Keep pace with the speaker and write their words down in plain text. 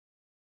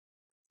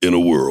In a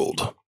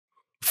world,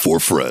 4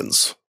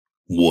 friends,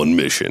 1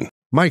 mission.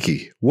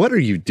 Mikey, what are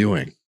you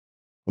doing?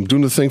 I'm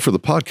doing the thing for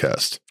the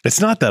podcast. It's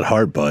not that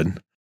hard,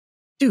 bud.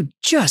 Dude,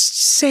 just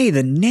say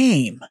the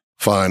name.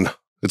 Fine.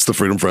 It's the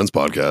Freedom Friends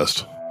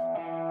podcast.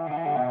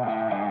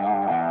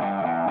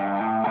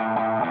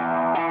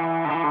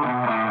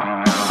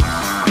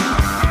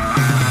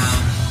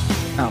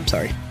 Oh, I'm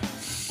sorry.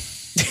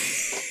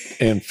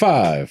 And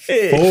 5, 4,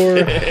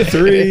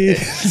 3,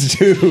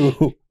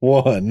 2,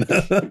 1.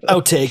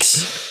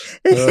 Outtakes.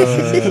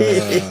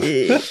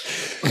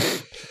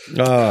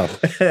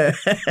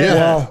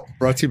 Yeah.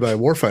 Brought to you by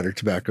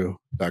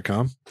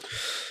warfightertobacco.com.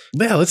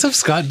 Yeah, let's have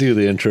Scott do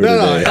the intro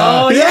today.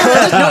 Oh,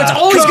 yeah. No, it's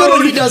always good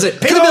when he does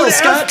it. Pay the bill, Code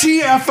Scott.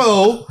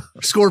 FTFO.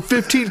 Score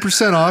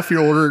 15% off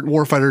your order at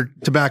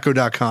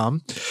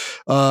warfightertobacco.com.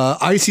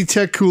 Icy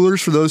Tech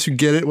coolers for those who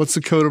get it. What's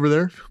the code over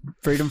there?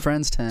 Freedom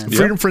Friends 10.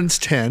 Freedom Friends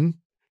 10.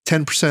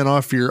 10%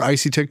 off your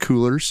Icy Tech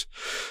coolers.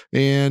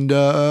 And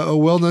a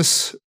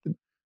wellness.us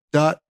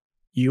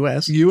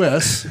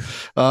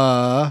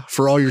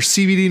for all your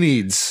CBD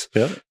needs.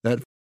 Yep.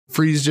 That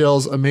freeze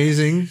gel's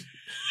amazing.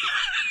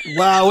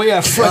 Wow, we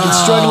are fucking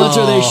struggling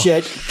through this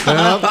shit.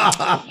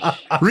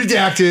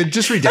 Redacted.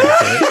 Just redact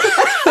it.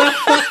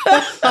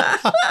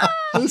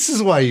 This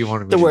is why you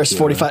want to The worst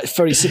 45,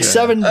 36,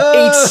 7,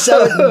 8,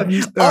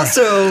 7.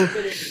 Also,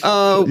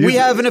 we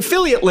have an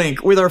affiliate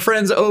link with our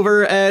friends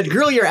over at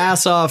Grill Your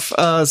Ass Off,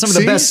 some of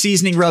the best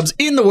seasoning rubs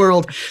in the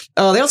world.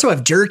 They also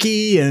have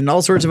jerky and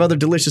all sorts of other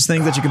delicious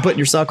things that you can put in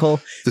your suck hole.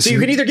 So you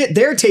can either get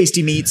their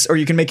tasty meats or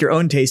you can make your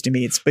own tasty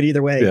meats. But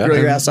either way, Grill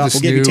Your Ass Off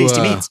will give you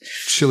tasty meats.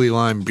 Chili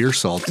lime beer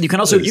salt. You can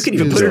also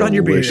even put it on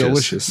your beer.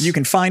 Delicious. You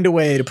can find a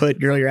way to put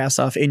Grill Your Ass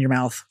Off in your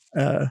mouth.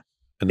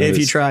 If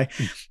you try.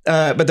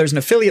 But there's an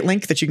affiliate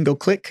link that you can go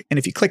click. And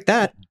if you click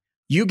that,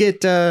 you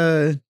get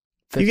 15.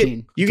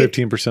 You get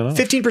 15% off.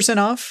 15%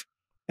 off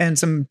and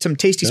some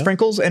tasty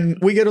sprinkles, and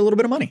we get a little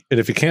bit of money. And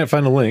if you can't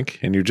find a link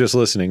and you're just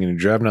listening and you're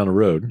driving down the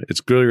road,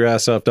 it's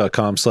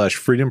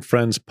grillyourassoff.com/Freedom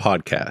Friends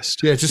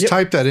podcast. Yeah, just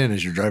type that in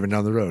as you're driving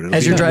down the road.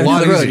 As you're driving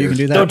down the road, you can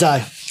do that. Don't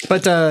die.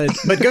 But go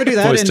do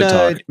that Voice to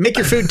and talk. make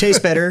your food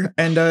taste better.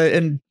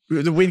 And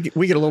we get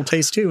a little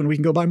taste too, and we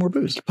can go buy more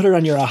booze. Put it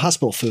on your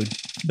hospital food.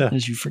 Yeah.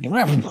 As you freaking.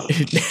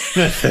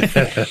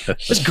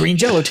 This green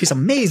Jello tastes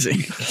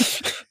amazing.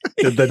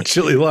 And that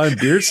chili lime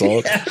beer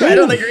salt. Right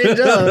on the green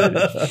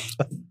Jello.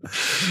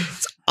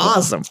 It's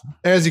awesome.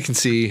 As you can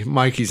see,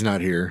 Mikey's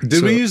not here.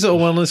 Did we use a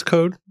wellness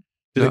code?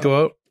 Did it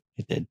go out?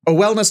 It did.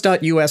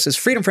 Wellness.us is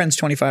Freedom Friends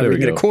 25. There You we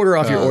get a go. quarter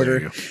off your There order.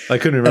 you go. I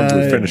couldn't remember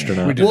if we finished or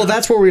not. Well,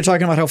 that's where we were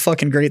talking about how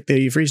fucking great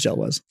the freeze gel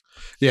was.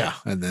 Yeah,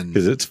 and then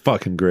Because it's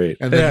fucking great.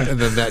 and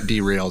then that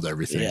derailed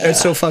everything. Yeah. It's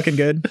so fucking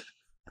good.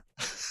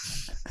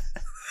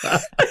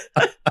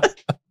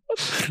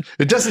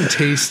 It doesn't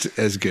taste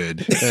as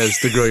good as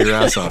the Grow Your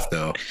Ass Off,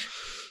 though.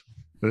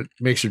 But it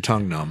makes your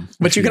tongue numb.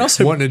 But you can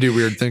also wanting to do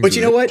weird things. But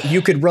you with know it. what?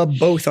 You could rub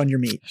both on your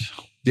meat.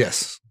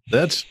 Yes.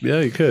 You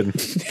could.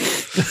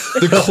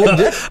 The, cl-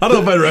 I don't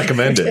know if I'd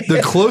recommend it.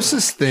 the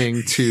closest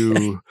thing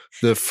to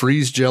the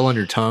freeze gel on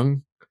your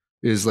tongue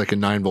is like a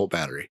 9-volt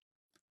battery.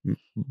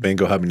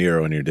 Mango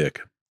habanero on your dick.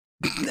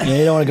 Yeah,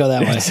 you don't want to go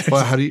that way.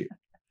 Well,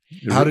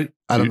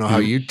 I don't know how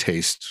you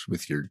taste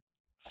with your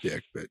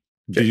dick, but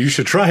You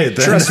should try it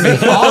then. Trust me.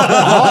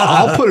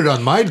 I'll put it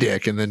on my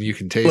dick and then you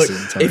can taste Look, it.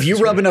 and tell me if you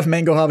it's rub right. enough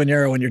mango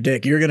habanero on your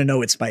dick, you're gonna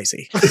know it's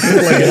spicy.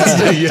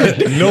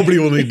 Nobody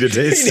will need to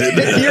taste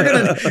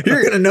it.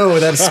 you're gonna know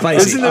that's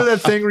spicy. Isn't there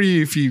that thing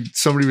where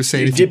somebody was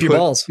saying You if dip your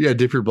balls. Yeah,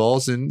 dip your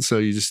balls in, so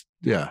you just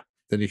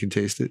then you can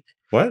taste it.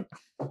 What?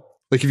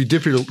 Like if you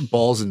dip your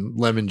balls in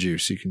lemon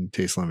juice, you can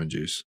taste lemon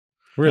juice.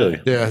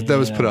 Really? Yeah, that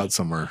was put out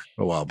somewhere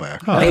a while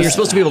back. Oh, Hey, you're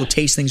supposed to be able to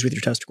taste things with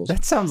your testicles.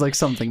 That sounds like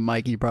something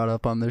Mikey brought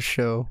up on this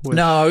show.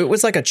 No, it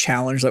was like a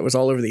challenge that was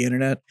all over the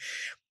internet.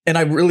 And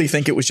I really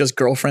think it was just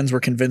girlfriends were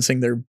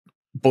convincing their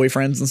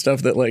boyfriends and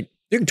stuff that like,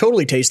 you can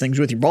totally taste things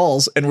with your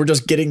balls. And we're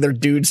just getting their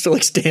dudes to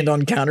like stand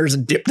on counters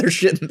and dip their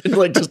shit in,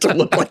 like just to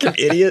look like an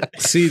idiot.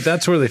 See,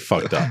 that's where they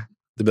fucked up.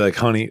 They'd be like,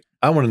 honey,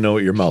 I want to know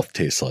what your mouth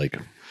tastes like.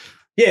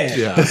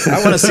 Yeah.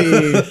 I want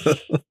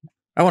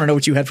to know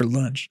what you had for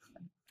lunch.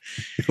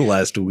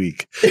 Last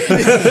week.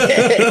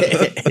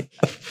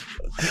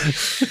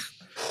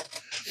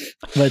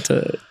 But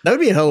that would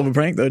be a hell of a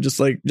prank, though.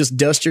 Just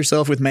dust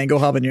yourself with mango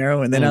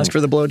habanero and then ask for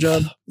the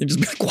blowjob. And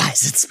just be like, why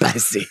is it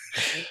spicy?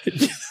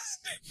 Just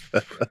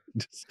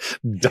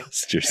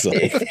dust yourself.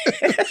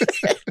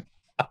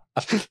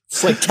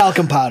 It's like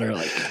talcum powder.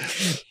 Like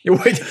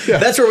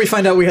That's where we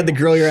find out we had the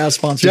Grill Your Ass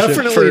sponsorship.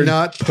 Definitely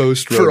not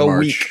post for a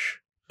March. week.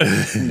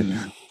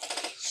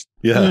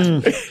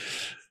 Yeah.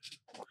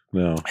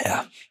 No.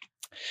 Yeah.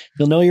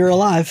 You'll know you're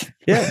alive.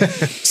 Yeah.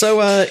 So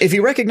if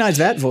you recognize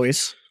that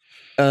voice,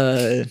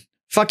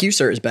 Fuck You,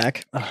 Sir is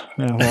back. Yeah,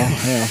 well,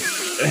 yeah.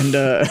 And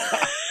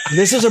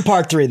This isn't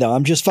part 3, though.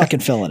 I'm just fucking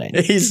filling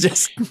it. he's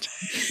just...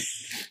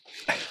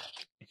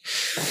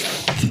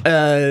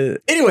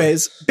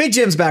 anyways, Big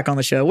Jim's back on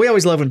the show. We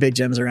always love when Big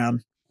Jim's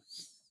around.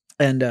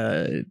 And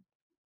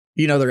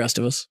you know the rest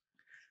of us.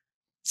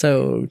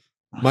 So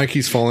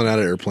Mikey's falling out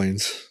of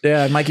airplanes.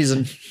 Yeah, Mikey's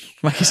in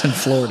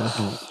Florida.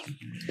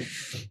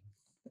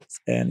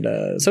 And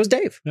so is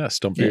Dave. Yeah,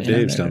 Stumpy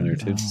Dave's down there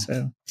too.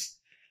 So,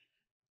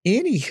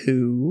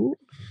 anywho.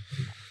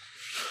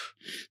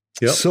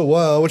 Yep. So,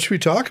 what should we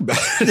talk about?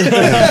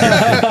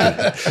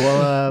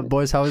 Well,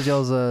 boys, how was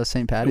y'all's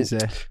St. Patty's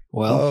Day?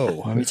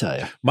 Well, let me tell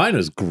you. Mine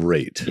was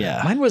great.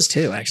 Yeah. Mine was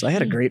too, actually. I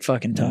had a great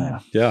fucking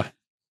time. Yeah.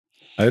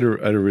 I had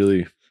a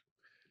really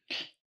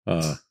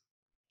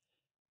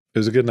it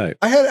was a good night.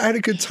 I had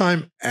a good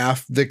time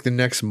the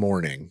next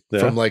morning Yeah.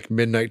 from like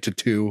midnight to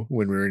 2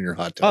 when we were in your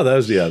hot tub. Oh, that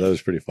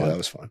was pretty fun. Yeah, that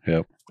was fun.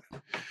 Yep.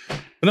 But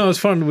no, it was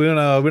fun. We went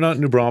out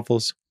in New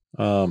Braunfels.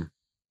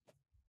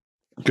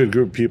 Good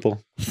group of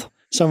people.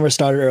 Some were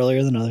started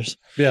earlier than others.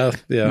 Yeah.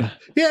 Yeah,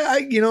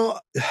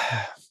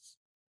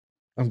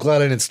 I'm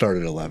glad I didn't start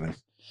at 11.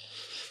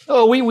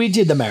 Oh, we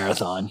did the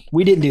marathon.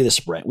 We didn't do the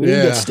sprint. We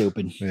didn't get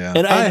stupid. Yeah.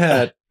 And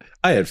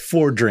I had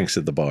 4 drinks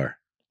at the bar.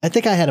 I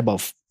think I had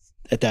about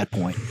at that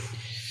point.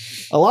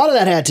 A lot of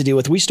that had to do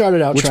with we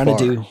started out Which trying bar?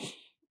 to do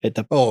at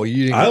the Oh,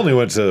 you didn't. I only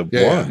went to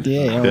Yeah. one.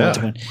 I went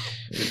to one.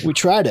 We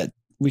tried it.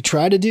 We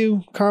tried to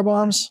do car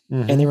bombs,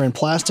 Mhm. and they were in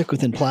plastic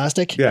within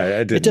plastic. Yeah,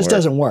 I did. It just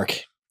doesn't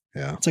work.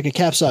 Yeah. It's like a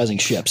capsizing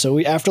ship. So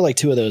after like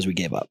 2 of those, we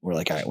gave up. We're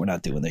like, all right, we're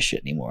not doing this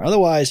shit anymore.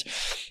 Otherwise,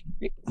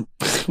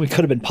 we could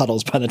have been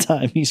puddles by the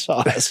time he saw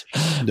us,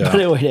 but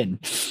we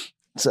didn't.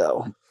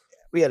 So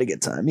we had a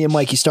good time. Me and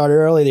Mikey started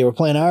early. They were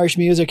playing Irish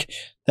music.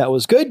 That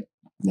was good.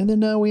 And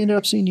then we ended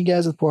up seeing you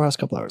guys at the poorhouse a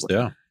couple hours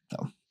later. Yeah.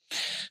 So,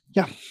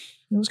 yeah,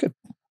 it was good.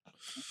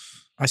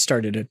 I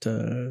started at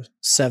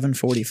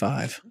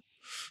 7:45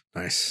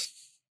 Nice.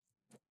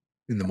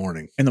 In the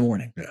morning. in the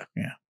morning.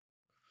 Yeah.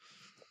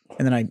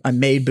 And then I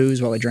made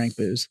booze while I drank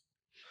booze.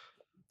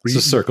 It's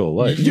a circle of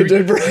life. You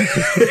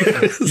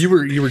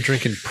were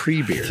drinking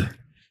pre-beer.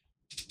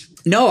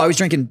 No, I was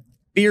drinking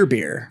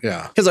beer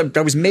Yeah. because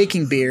I was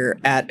making beer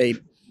at a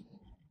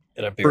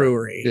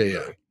brewery.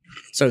 Yeah.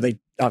 So they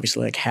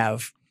obviously like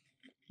have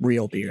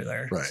real beer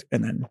there. Right.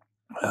 And then,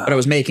 but I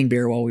was making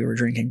beer while we were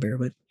drinking beer.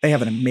 But they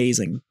have an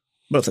amazing,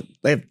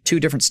 they have 2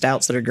 different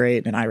stouts that are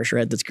great, and Irish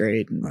Red that's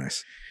great, and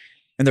Nice.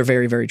 and they're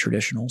very, very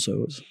traditional. So it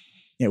was,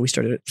 we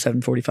started at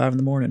 7:45 in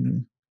the morning,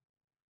 and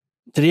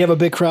Did he have a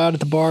big crowd at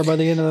the bar by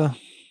the end of the?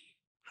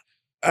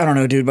 I don't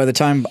know, dude. By the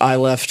time I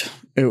left,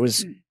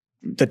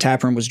 the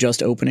tap room was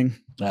just opening.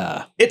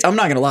 I'm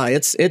not gonna lie,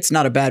 it's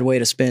not a bad way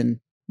to spend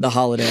the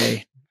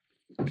holiday,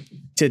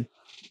 to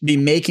be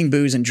making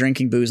booze and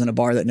drinking booze in a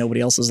bar that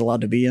nobody else is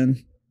allowed to be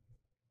in.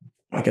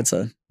 Like it's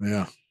not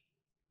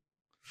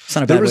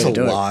a bad There way was to a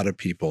do it. lot of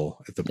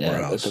people at the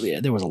poorhouse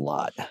There was a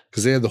lot.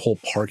 because they had the whole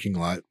parking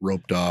lot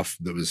roped off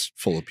that was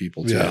full of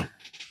people too. Yeah.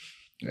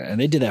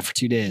 And they did that for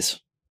 2 days.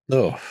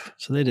 Oh,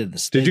 So they did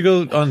this. did you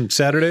go on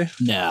Saturday? I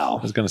No.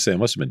 was gonna say it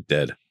must have been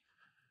dead.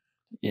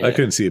 Yeah. I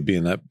couldn't see it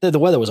being that The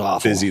weather was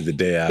awful. busy the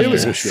day after. It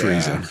was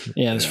freezing.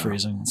 Yeah, it was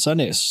freezing.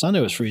 Sunday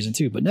was freezing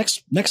too. But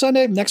next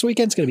Sunday, next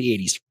weekend's going to be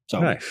 80s. So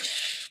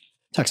Nice.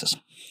 Texas.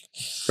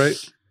 Right?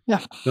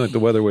 Yeah. You like the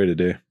weather way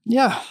today.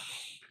 Yeah.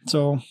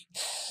 So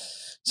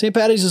St.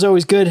 Patty's is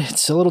always good.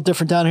 It's a little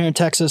different down here in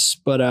Texas,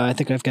 but I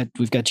think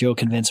we've got Joe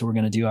convinced that we're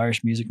going to do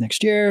Irish music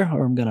next year,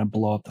 or I'm going to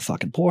blow up the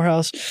fucking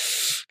poorhouse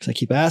because I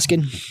keep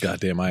asking.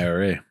 Goddamn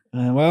IRA.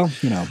 Well,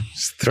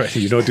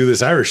 You don't do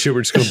this Irish shit,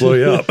 we're just gonna blow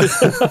you up.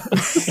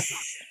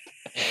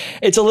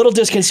 it's a little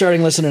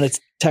disconcerting listening to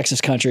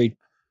Texas country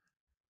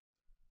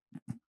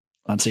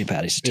on St.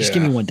 Patty's. Just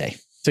give me one day.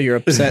 So you're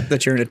upset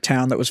that you're in a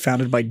town that was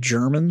founded by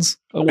Germans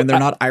Oh, and they're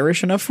not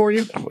Irish enough for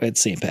you?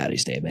 It's St.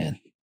 Patty's Day, man.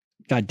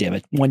 God damn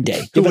it. One day.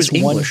 Who Give was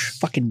us one English?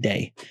 fucking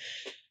day.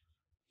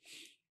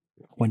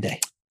 One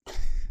day.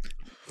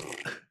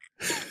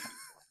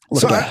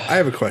 So I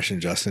have a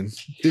question, Justin.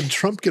 Did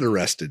Trump get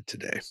arrested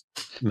today?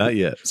 Not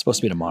yet. It's supposed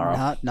to be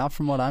tomorrow. Not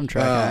from what I'm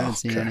tracking. I haven't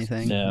seen okay.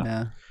 anything. Yeah.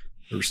 Yeah.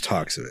 There's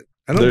talks of it.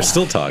 There's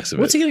still talks of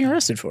What's it. he getting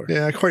arrested for?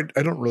 Yeah,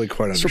 I don't really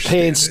quite For understand.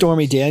 paying it.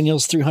 Stormy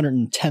Daniels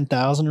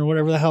 $310,000 or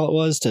whatever the hell it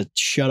was to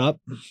shut up.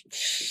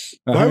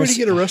 Why would he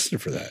get arrested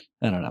for that?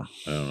 I don't know.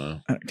 I don't know.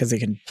 Because they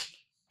can.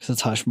 Because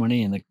it's hush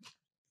money, and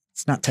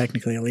It's not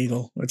technically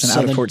illegal. It's an So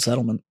out of then- court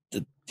settlement.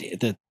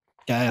 the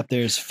guy up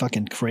there is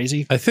fucking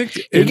crazy. I think,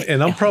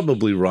 and I'm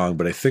probably wrong,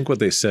 but I think what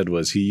they said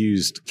was he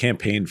used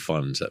campaign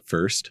funds at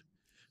first,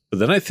 but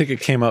then I think it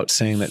came out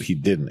saying that he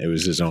didn't. It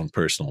was his own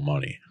personal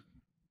money.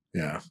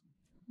 Yeah.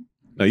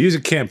 Now,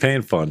 using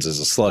campaign funds as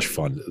a slush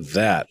fund,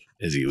 that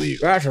is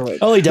illegal.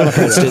 Only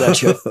Democrats do that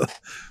shit.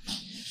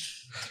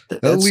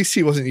 At least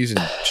he wasn't using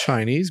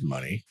Chinese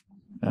money.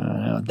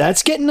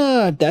 That's getting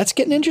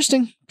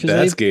interesting.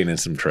 That's gaining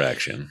some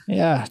traction.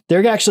 Yeah,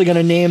 they're actually going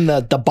to name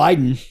the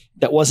Biden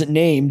that wasn't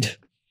named.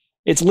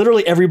 It's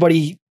literally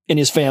everybody in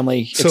his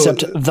family except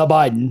the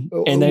Biden,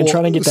 and they're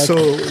trying to get that.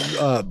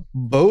 So,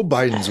 Beau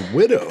Biden's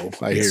widow,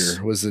 I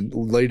hear, was the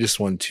latest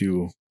one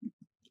to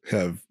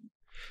have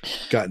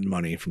gotten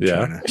money from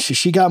China.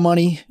 She got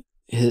money.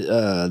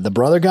 The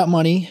brother got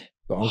money.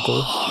 The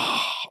uncle.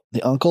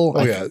 The uncle.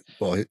 Oh yeah.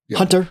 Well, yeah.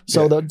 Hunter.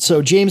 So Yeah.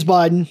 so James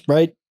Biden,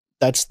 right?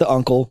 that's the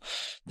uncle,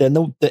 then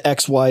the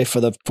ex-wife or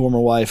the former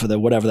wife or the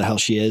whatever the hell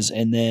she is,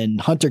 and then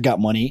Hunter got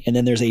money, and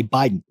then there's a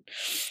Biden.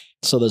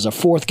 So there's a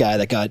fourth guy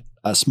that got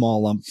a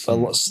small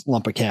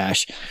lump of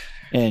cash,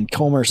 and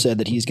Comer said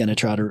that he's going to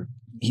try to.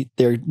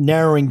 They're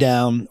narrowing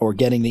down or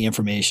getting the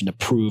information to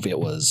prove it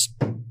was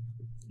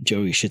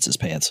Joey shits his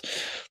pants.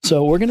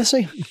 So we're going to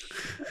see.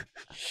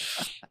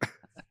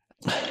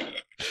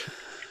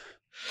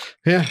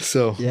 Yeah.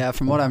 So Yeah,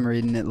 from what I'm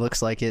reading, it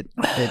looks like it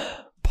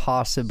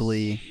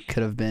possibly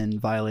could have been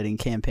violating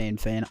campaign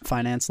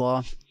finance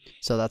law.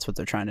 So that's what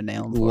they're trying to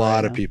nail him a for. lot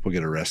right of now. people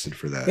get arrested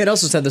for that. It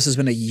also said this has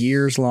been a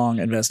years-long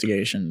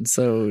investigation.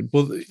 So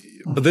Well,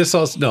 but this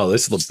also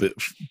this is a little bit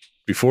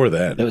before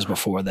that. It was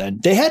before then.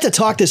 They had to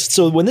talk this.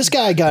 So when this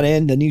guy got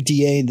in, the new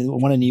DA, the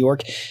one in New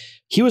York,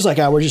 he was like,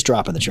 we're just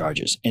dropping the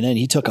charges. And then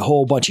he took a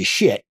whole bunch of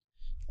shit.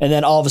 And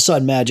then all of a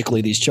sudden,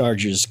 magically, these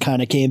charges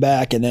kind of came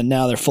back. And then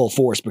now they're full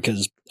force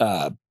because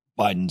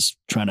Biden's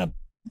trying to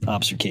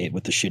obfuscate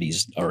with the shit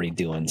he's already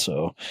doing.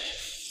 So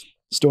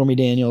Stormy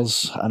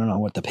Daniels, I don't know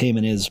what the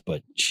payment is,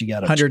 but she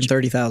got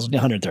 130,000.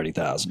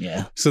 130,000.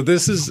 Yeah. So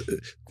this is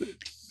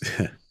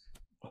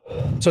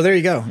So there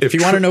you go. If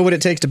you want to know what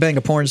it takes to bang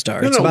a porn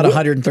star, it's no, about what-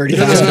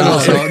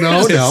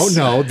 130,000.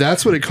 No.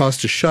 That's what it cost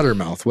to shut her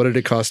mouth. What did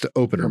it cost to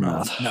open her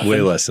mouth?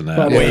 way less than that.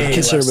 Probably Way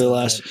considerably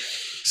less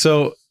less.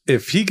 So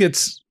if he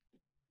gets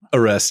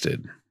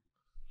arrested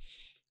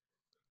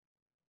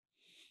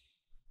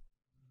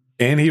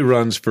and he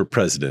runs for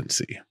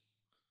presidency,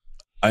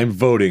 I'm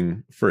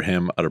voting for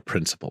him out of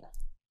principle.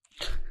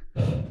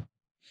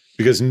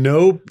 Because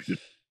no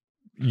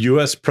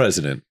U.S.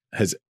 president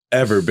has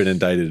ever been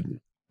indicted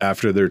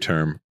after their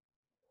term,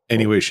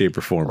 any way, shape,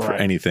 or form for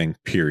anything,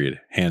 period,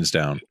 hands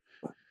down.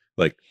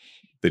 Like,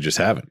 they just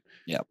haven't.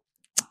 Yep.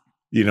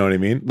 You know what I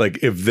mean? Like,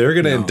 if they're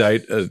going to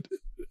indict a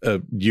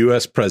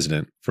U.S.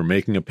 president for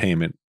making a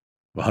payment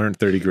of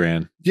 130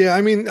 grand. Yeah,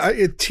 I mean,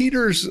 it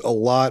teeters a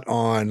lot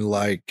on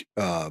like,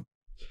 I'm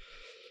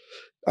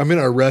going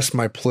to arrest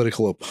my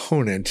political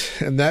opponent,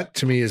 and that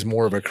to me is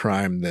more of a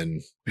crime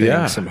than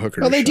paying some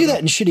hooker. Well, they do shut that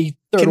up. in shitty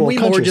third Can world we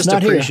countries. more just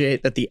not here.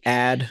 appreciate that the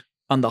ad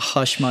on the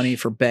hush money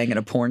for banging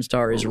a porn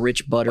star is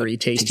rich, buttery,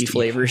 tasty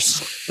flavors?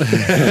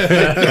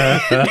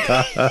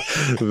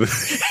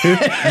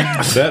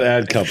 That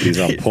ad company's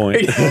on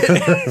point.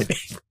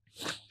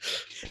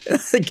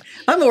 Like,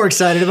 I'm more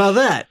excited about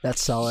that.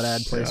 That's solid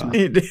ad placement.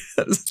 It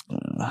is.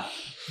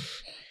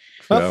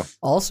 Yeah.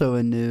 Also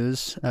in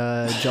news,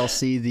 did y'all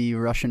see the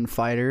Russian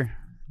fighter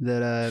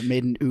that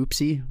made an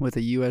oopsie with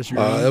a U.S.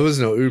 drone? That was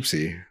no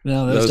oopsie.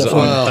 No, That that was, was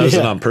on, definitely. that was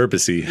an Yeah. on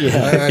purposey.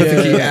 Yeah. I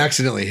think he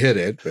accidentally hit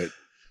it, but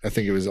I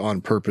think it was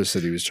on purpose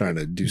that he was trying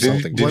to do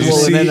something. did to you it. Well,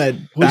 see- and then that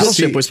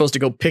battleship see- was supposed to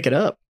go pick it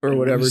up or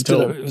whatever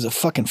It was a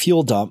fucking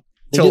fuel dump.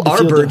 They until did the our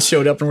fuel birds dump.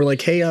 showed up and were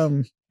like, "Hey, Yeah,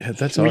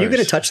 that's were ours. you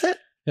going to touch that?"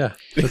 Yeah,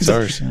 that's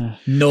ours.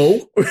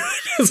 No.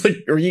 It's like,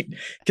 are you?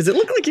 Because it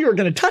looked like you were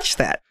going to touch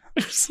that.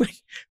 It's like,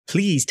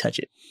 please touch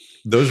it.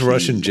 Those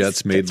Russian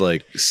jets made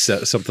like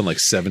something like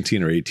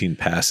 17 or 18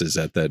 passes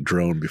at that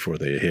drone before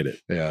they hit it.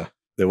 Yeah.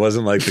 It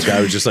wasn't like the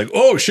guy was just like,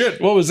 "Oh shit,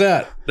 what was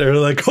that?" They were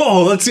like,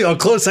 "Oh, let's see how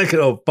close I can."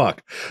 Oh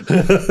fuck.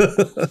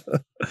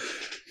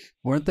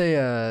 Weren't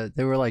they?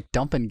 They were like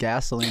dumping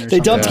gasoline. Or They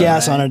something dumped like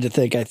gas that. on it.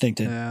 I think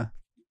that Yeah.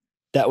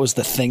 that was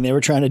the thing they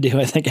were trying to do.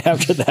 I think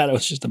after that, it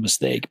was just a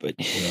mistake. But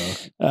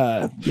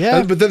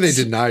yeah, But then they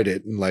denied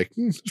it and like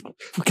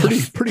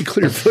pretty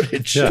clear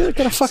footage. Yeah.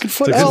 got a fucking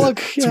foot. It's- Oh,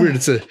 look, It's weird.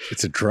 It's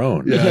It's a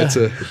drone. it's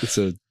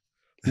a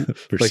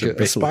For like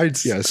a spy,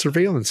 surveillance. a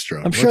surveillance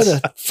drone. I'm sure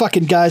the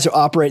fucking guys are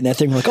operating that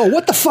thing like, oh,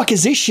 what the fuck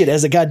is this shit?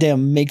 As a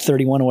goddamn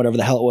MiG-31 or whatever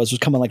the hell it was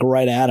coming like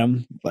right at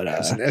him. But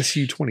It's an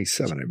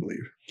Su-27, I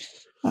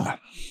believe.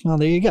 well,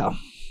 there you go.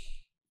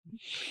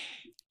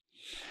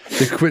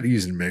 They quit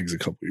using MiGs a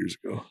couple years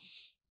ago.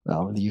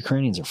 Well, the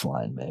Ukrainians are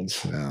flying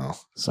MiGs. No.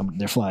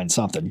 They're flying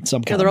something.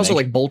 Some kind Yeah, they're of also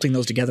MiG. like bolting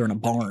those together in a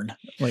barn.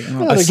 Like, I don't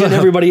know. Well, they're getting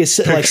everybody like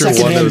Picture one that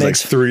secondhand was like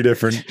MiGs. 3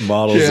 different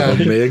models of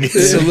a MiG.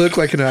 It looked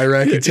like an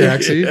Iraqi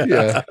taxi.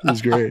 Yeah, it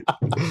was great.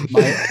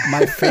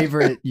 My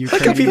favorite How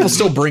Ukrainian. come people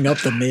still bring up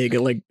the MiG?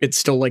 Like it's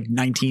still like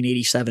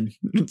 1987.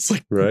 It's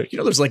like Right.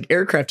 there's like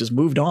aircraft has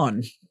moved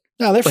on.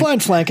 No, they're flying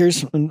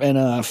flankers and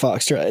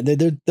Foxtrot.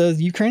 The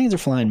Ukrainians are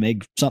flying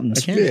MiG something.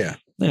 I can't- Yeah.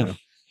 Yeah.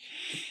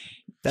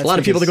 That's a lot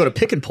of people that because- go to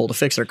pick and pull to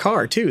fix their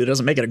car too. It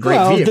doesn't make it a great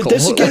Well, vehicle.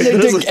 this- Like,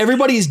 this is-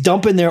 everybody's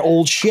dumping their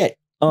old shit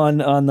on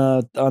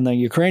the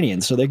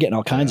Ukrainians, so they're getting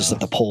all kinds of stuff.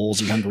 The Poles,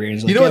 the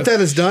Hungarians. You know what that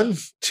has done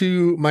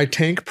to my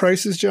tank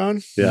prices, John?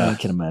 I Yeah.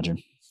 can imagine.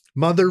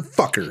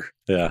 Motherfucker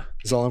Yeah.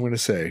 is all I'm going to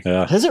say.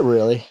 Yeah. Has it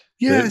really?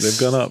 Yes. They've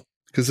gone up.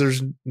 Because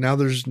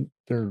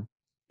they're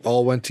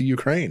all went to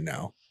Ukraine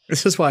now.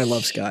 This is why I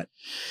love Scott.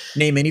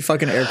 Name any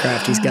fucking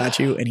aircraft, he's got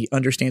you, and he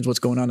understands what's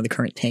going on in the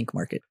current tank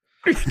market.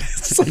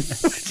 It's like-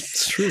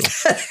 It's true.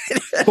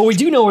 But we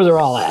do know where they're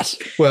all at.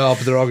 Well,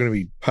 but they're all going to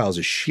be piles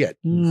of shit.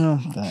 No.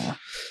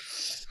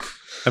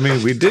 I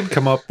mean, we did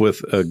come up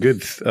with a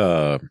good.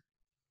 I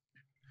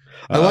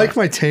like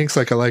my tanks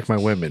like I like my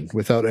women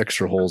without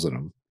extra holes in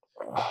them.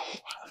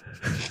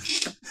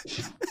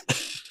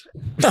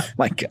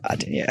 My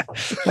God, yeah.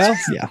 Well,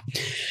 yeah.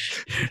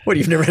 What,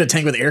 you've never had a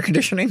tank with air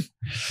conditioning?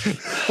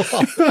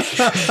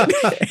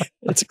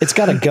 It's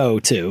got to go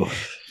too.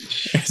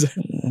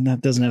 And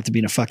that doesn't have to be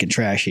in a fucking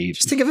trash heap.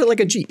 Just think of it like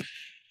a Jeep.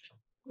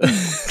 You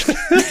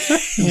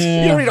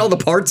don't need all the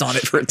parts on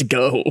it for it to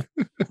go.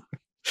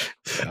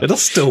 It'll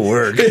still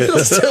work.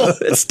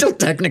 It's still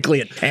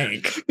technically a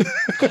tank.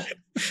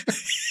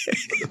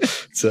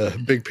 It's a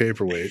big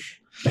paperweight.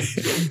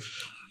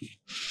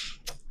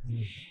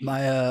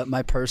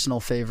 My personal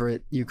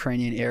favorite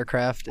Ukrainian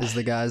aircraft is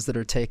the guys that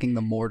are taking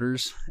the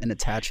mortars and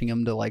attaching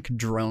them to like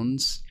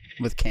drones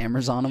with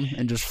cameras on them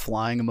and just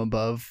flying them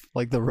above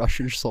like the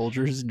Russian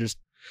soldiers and just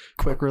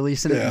quick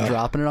releasing it and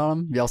dropping it on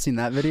them. Y'all seen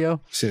that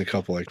video? I've seen a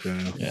couple like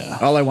that. Yeah.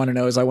 All I want to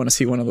know is I want to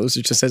see one of those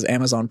that just says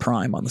Amazon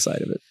Prime on the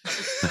side of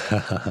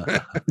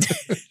it.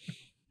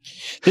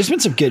 There's been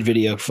some good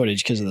video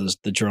footage because of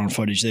the drone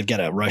footage. They've got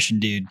a Russian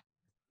dude.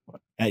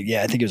 I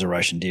think it was a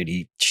Russian dude.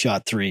 He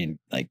shot 3 and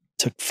like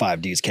took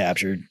 5 dudes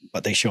captured,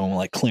 but they show him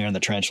like clearing the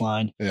trench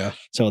line. Yeah.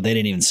 So they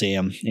didn't even see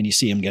him. And you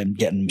see him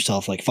getting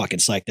himself like fucking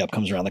psyched up,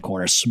 comes around the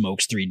corner,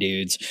 smokes 3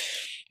 dudes.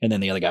 And then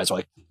the other guys are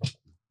like,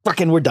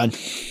 fucking, we're done.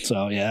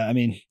 So yeah, I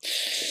mean,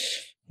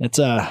 it's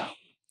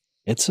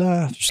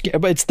scary,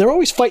 but they're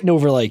always fighting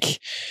over like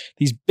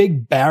these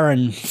big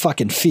barren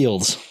fucking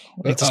fields.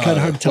 It's kind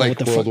of hard to tell like what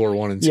the World fuck. War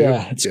I and 2.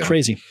 Yeah, it's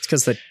crazy. It's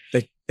because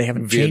they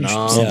haven't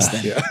Vietnam. changed since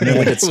then. Yeah. You know,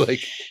 like it's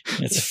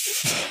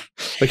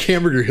It's like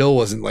Hamburger Hill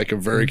wasn't like a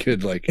very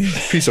good like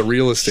piece of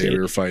real estate we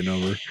were fighting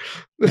over.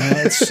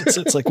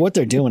 it's like what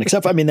they're doing.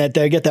 Except, I mean, that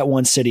they get that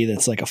one city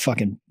that's like a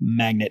fucking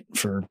magnet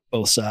for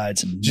both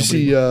sides. And Did you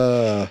see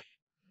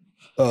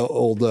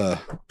old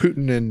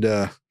Putin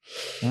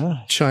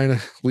and China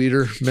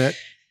leader met?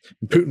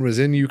 Putin was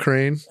in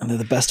Ukraine. And they're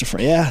the best of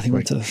friends. Yeah, they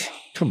went to.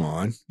 Come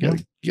on, you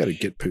gotta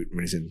get Putin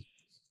when he's in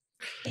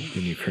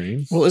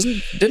Ukraine. well,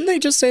 didn't they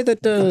just say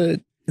that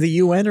the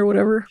UN or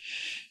whatever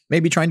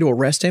maybe trying to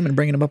arrest him and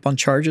bringing him up on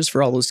charges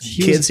for all those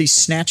kids he's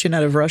snatching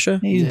out of Russia?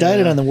 He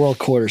indicted on the World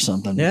Court or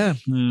something. Yeah.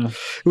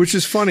 Which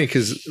is funny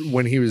because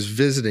when he was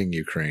visiting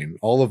Ukraine,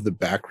 all of the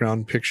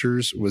background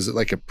pictures was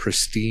like a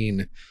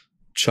pristine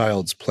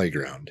child's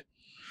playground.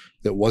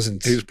 That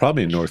wasn't. He was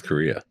probably in North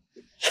Korea.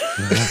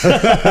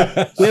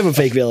 We have a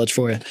fake village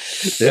for you.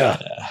 Yeah.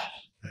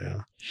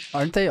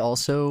 Aren't they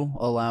also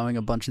allowing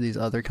a bunch of these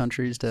other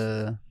countries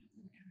to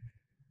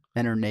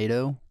enter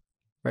NATO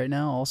right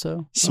now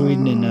also?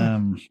 Sweden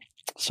and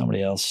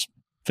somebody else.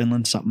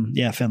 Finland, something.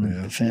 Yeah, Finland.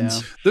 Yeah. The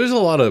Finns. There's a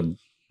lot of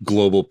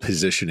global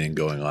positioning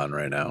going on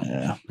right now.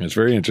 Yeah. It's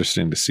very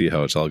interesting to see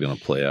how it's all going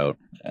to play out,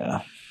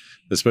 Yeah.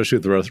 especially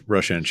with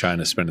Russia and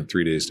China spending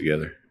 3 days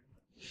together.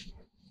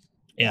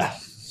 Yeah.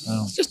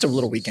 Well, It's just a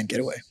little weekend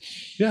getaway.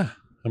 Yeah.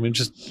 I mean,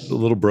 just a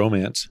little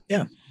bromance.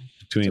 Yeah.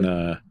 Between,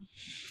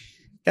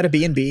 Got a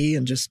B&B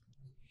and just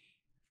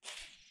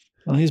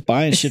he's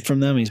buying shit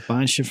from them. He's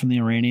buying shit from the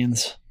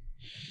Iranians.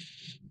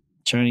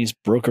 Chinese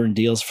brokering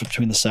deals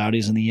between the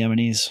Saudis and the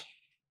Yemenis.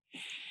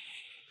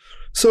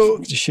 So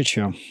It's a shit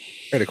show. I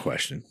had a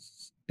question.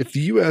 If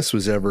the U.S.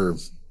 was ever,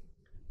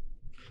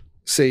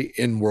 say,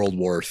 in World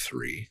War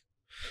III,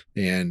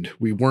 and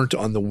we weren't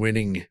on the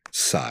winning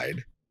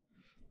side,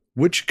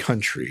 which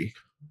country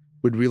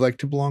would we like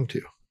to belong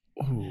to?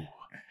 ooh.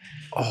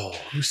 Oh,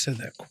 who said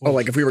that quote?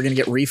 like if we were going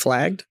to get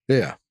reflagged.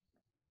 Yeah.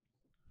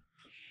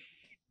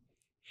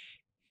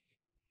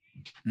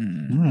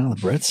 Well,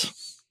 the Brits.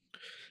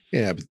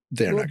 Yeah, but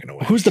they're not going to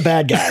win. Who's the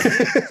bad guy?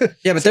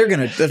 Yeah, but they're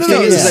going to. The No, thing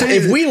no, is yeah. that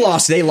if we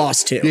lost, they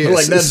lost too. Yeah,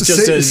 Like that's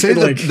just say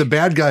like the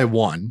bad guy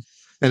won,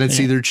 and it's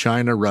Yeah. either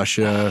China,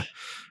 Russia,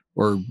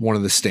 or one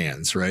of the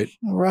stands, right?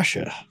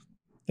 Russia.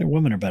 Their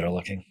women are better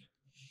looking.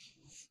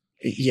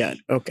 yeah.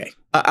 Okay,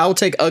 I'll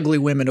take ugly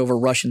women over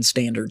Russian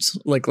standards.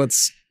 Like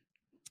let's.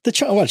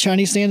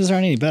 Chinese standards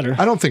aren't any better.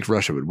 I don't think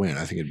Russia would win.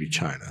 I think it'd be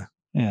China.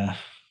 Yeah.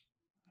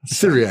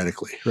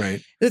 Theoretically,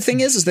 right? The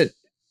thing is that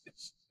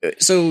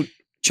so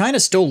China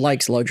still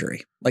likes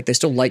luxury. Like they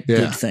still like Yeah.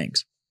 good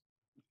things.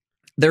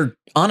 They're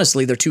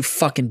too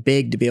fucking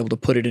big to be able to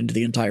put it into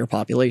the entire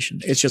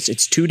population.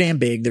 It's too damn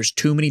big. There's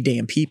too many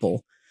damn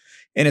people,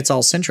 and it's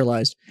all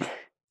centralized.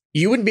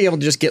 You wouldn't be able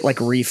to just get like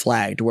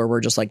reflagged where we're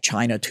just like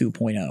China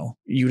 2.0.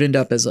 You'd end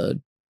up as a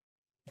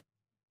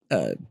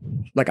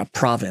like a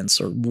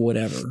province or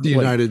whatever. The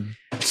United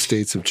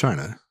States of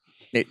China.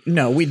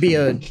 No, we'd be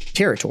a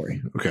territory.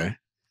 Okay.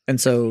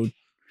 And so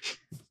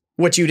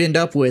what you'd end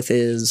up with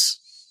is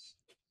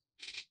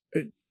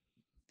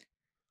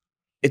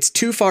it's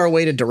too far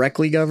away to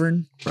directly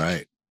govern.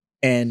 Right.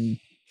 And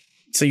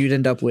so you'd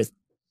end up with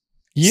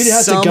You'd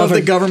have some to govern.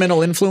 of the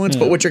governmental influence,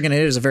 but Yeah. what you're going to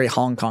hit is a very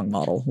Hong Kong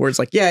model where it's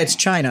like, yeah, it's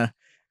China.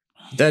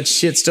 That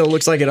shit still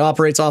looks like it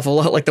operates off a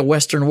lot like the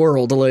Western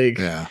world. Like,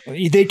 Yeah.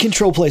 They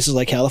control places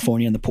like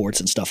California and the ports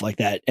and stuff like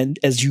that. And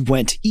as you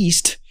went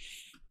east,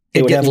 they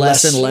it would get have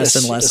less and less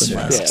and less and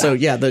less. Yeah. So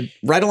yeah,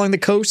 right along the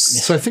coast.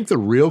 So I think the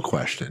real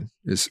question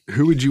is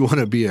who would you want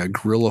to be a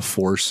guerrilla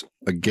force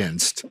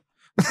against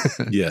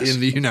Yes. in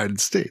the United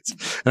States?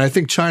 And I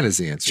think China's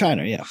the answer.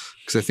 China, yeah.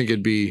 Because I think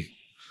it'd be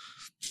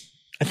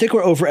I think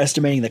we're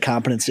overestimating the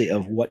competency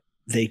of what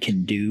they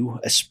can do,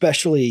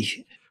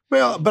 especially.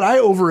 Well, but I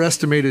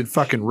overestimated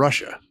fucking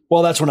Russia.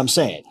 Well, that's what I'm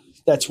saying.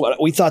 That's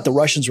what we thought the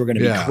Russians were going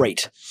to be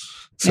great.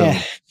 So,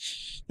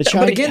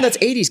 but again, that's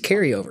 80s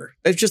carryover.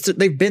 It's just that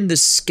they've been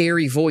this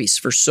scary voice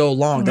for so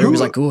long that it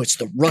was like, oh, it's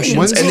the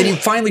Russians. And then you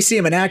finally see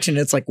them in action.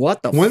 And it's like,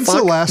 what the when's fuck?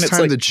 the last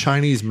time the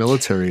Chinese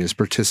military has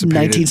participated?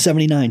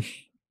 1979.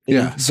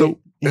 Yeah. So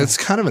it's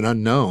kind of an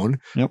unknown.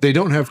 Yep. They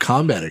don't have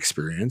combat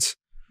experience.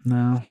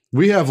 No.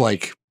 We have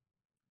like,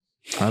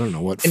 I don't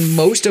know what. And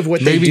most of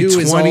what they maybe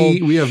do 20,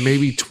 is all. we have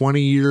maybe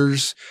 20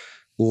 years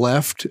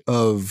left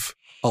of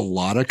a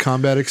lot of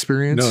combat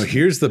experience. No,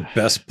 here's the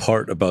best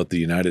part about the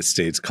United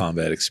States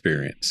combat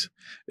experience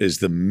is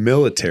the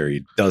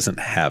military doesn't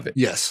have it.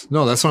 Yes.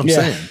 No, that's what I'm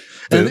saying.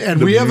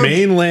 And we have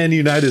mainland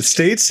United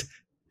States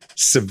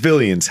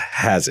civilians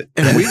has it.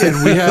 and we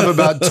have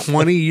about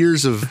 20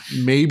 years of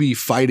maybe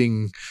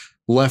fighting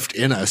left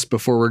in us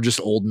before we're just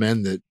old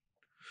men that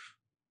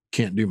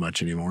can't do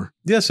much anymore.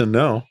 Yes and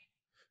no.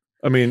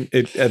 I mean,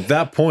 at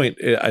that point,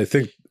 I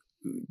think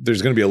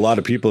there's going to be a lot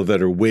of people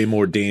that are way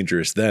more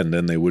dangerous then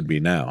than they would be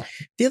now.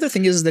 The other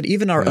thing is that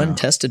even our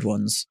untested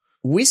ones,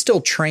 we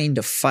still train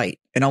to fight.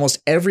 And almost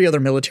every other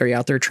military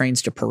out there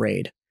trains to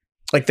parade.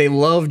 Like they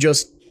love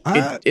just,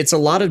 it's a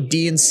lot of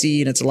DNC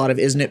and it's a lot of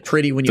isn't it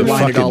pretty when you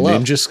line it all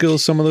up. Ninja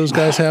skills some of those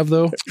guys have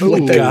though.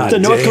 Like the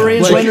North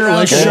Koreans running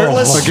around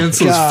shirtless against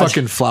those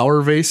fucking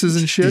flower vases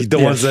and shit. The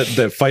ones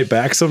that fight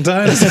back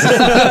sometimes.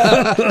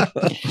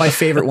 My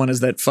favorite one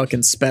is that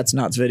fucking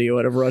Spetsnaz video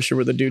out of Russia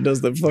where the dude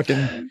does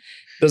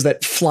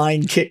that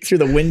flying kick through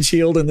the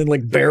windshield and then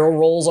like barrel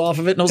rolls off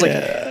of it. And I was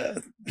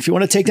like, if you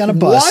want to take down a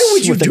bus, why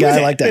would you with a do guy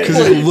that? like that? Because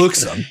it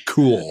looks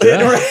cool.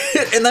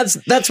 And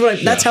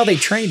that's how they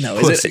train though.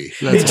 Pussy.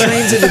 It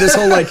trains into this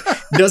whole like,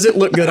 does it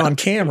look good on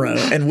camera?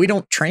 And we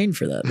don't train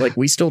for that. Like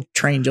we still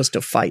train just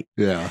to fight.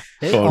 Yeah.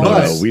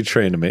 No, we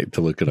train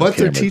to look at on but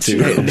camera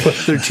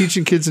they're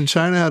teaching kids in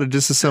China how to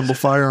disassemble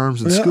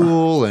firearms in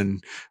school,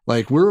 and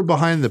like we're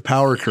behind the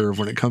power curve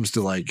when it comes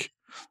to like.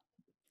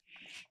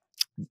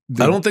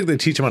 I don't think they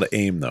teach them how to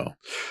aim though.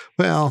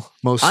 Well,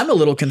 I'm a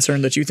little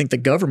concerned that you think the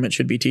government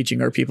should be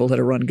teaching our people how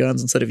to run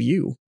guns instead of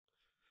you.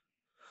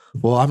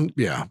 Well,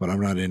 but I'm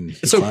not in.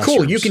 So classrooms.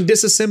 cool. You can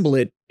disassemble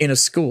it in a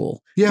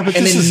school. Yeah, but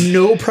and then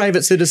no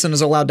private citizen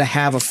is allowed to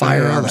have a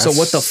firearm. So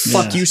what the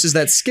fuck use is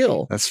that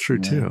skill? That's true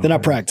too. They're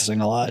not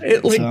practicing a lot.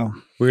 We're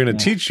going to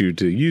teach you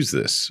to use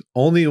this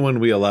only when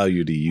we allow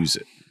you to use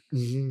it.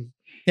 Mm-hmm.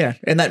 Yeah,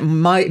 and that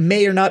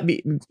may or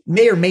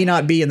may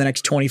not be in the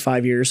next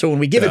 25 years. So when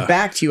we give it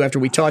back to you after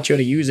we taught you how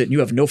to use it, and you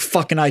have no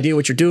fucking idea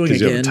what you're doing again.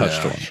 You haven't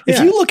touched one. If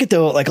you look at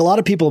like a lot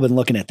of people have been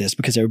looking at this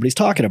because everybody's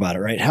talking about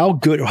it, right? How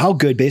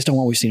good, based on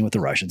what we've seen with the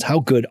Russians,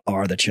 how good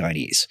are the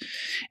Chinese?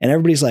 And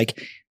everybody's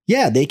like,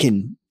 yeah, they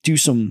can do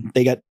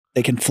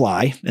they can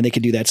fly and they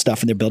can do that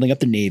stuff and they're building up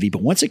the Navy.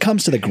 But once it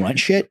comes to the grunt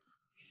shit,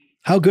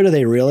 how good are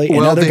they really?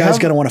 And other guys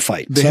going to want to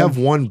fight. They have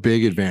one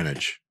big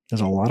advantage.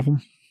 There's a lot of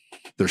them.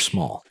 They're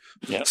small.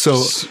 Yeah.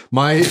 So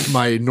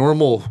my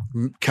normal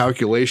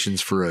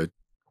calculations for a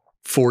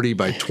 40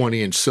 by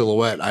 20 inch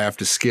silhouette, I have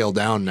to scale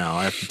down now.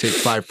 I have to take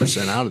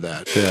 5% out of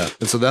that. Yeah.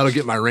 And so that'll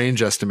get my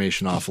range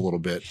estimation off a little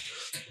bit.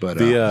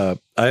 But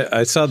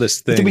I saw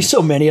this thing. There'll be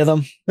so many of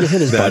them.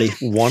 Hit his buddy.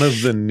 One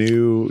of the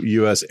new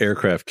U.S.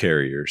 aircraft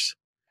carriers,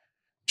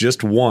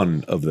 just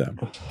one of them,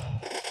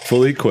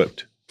 fully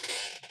equipped,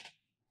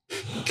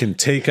 can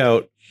take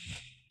out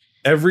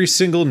every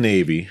single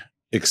Navy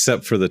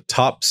except for the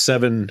top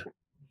 7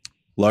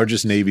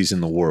 largest navies in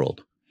the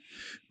world.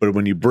 But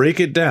when you break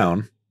it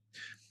down,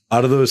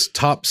 out of those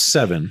top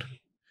 7,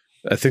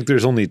 I think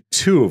there's only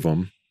 2 of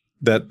them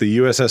that the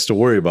U.S. has to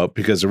worry about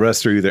because the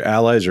rest are either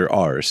allies or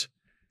ours.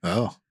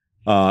 Oh.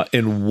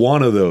 In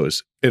one of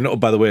those, and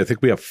by the way, I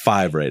think we have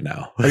 5 right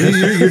now.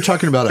 You're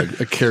talking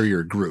about a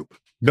carrier group.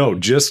 No,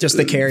 just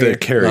the carrier. The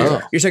carrier.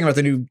 Oh. You're talking about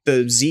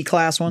the Z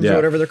class ones or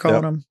whatever they're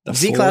calling them. The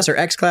Z Ford. class or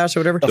X class or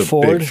whatever. The The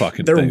Ford. big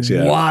fucking They're things,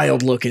 yeah.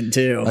 wild looking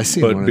too. I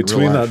see. But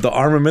between the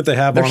armament they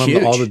have They're on them,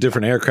 huge. all the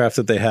different aircraft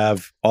that they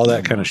have, all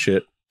that kind of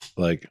shit,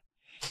 like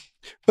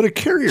but a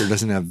carrier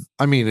doesn't have.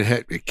 I mean,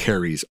 it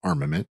carries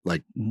armament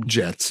like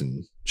jets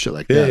and shit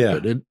like that. Yeah.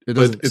 But it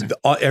doesn't.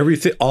 but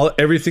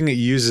everything it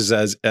uses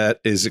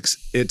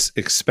its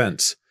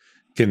expense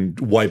can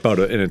wipe out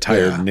an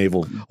entire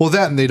naval. Well,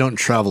 that and they don't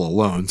travel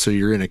alone, so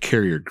you're in a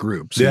carrier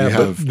group. So Yeah, you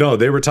have. but no,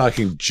 they were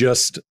talking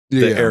just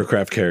the Yeah.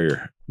 aircraft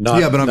carrier. Not,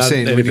 Yeah, but I'm not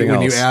saying when anything you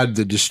else. add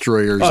the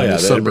destroyers Oh, and yeah,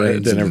 the then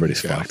submarines, then and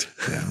everybody's yeah. fucked.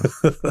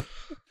 Yeah.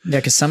 Yeah,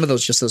 because some of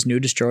those new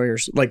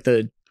destroyers, like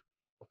the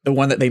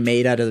one that they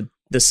made out of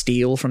the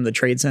steel from the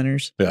trade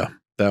centers. Yeah,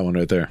 that one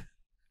right there.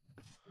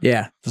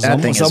 Yeah,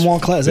 that thing is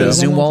Zumwalt class. Yeah.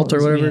 Zumwalt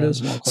or whatever it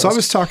is. So I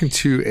was talking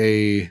to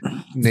a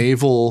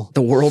naval.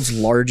 the world's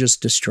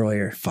largest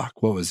destroyer.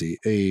 Fuck, what was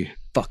he?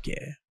 Fuck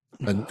yeah.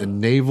 A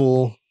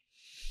naval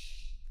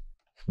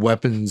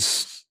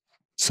weapons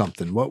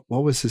something. What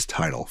was his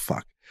title?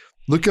 Fuck.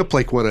 Look up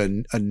like what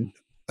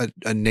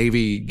a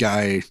Navy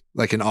guy,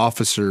 like an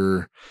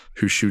officer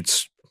who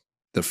shoots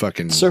the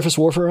fucking Surface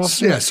warfare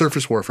officer? Yeah,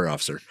 surface warfare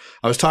officer.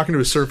 I was talking to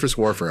a surface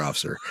warfare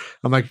officer.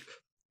 I'm like,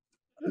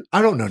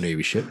 I don't know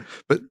Navy shit,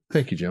 but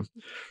thank you, Jim.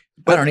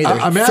 But I don't either.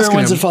 I'm Fair asking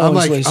winds him, and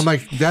following ways. I'm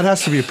like, that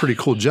has to be a pretty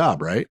cool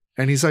job, right?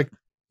 And he's like,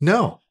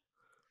 no.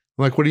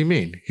 I'm like, what do you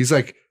mean? He's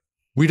like,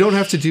 we don't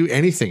have to do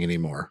anything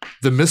anymore.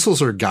 The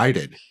missiles are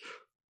guided.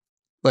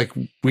 Like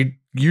we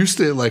used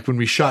to, like when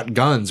we shot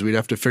guns, we'd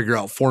have to figure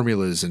out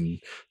formulas and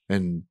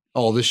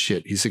all this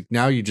shit. He's like,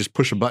 now you just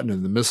push a button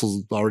and the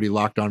missile's already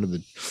locked onto the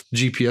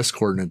GPS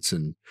coordinates.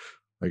 And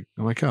like,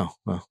 I'm like, oh,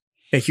 well.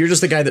 Hey, you're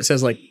just the guy that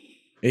says like,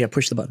 yeah,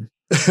 push the button.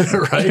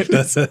 Right.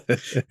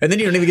 And then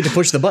you don't even get to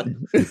push the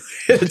button.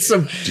 It's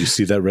some Do you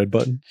see that red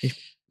button?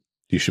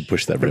 You should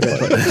push that red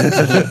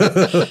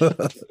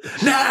button.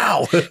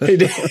 now.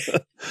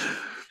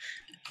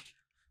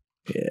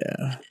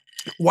 Yeah.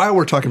 While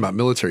we're talking about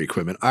military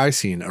equipment, I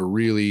seen a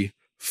really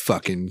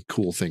fucking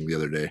cool thing the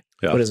other day.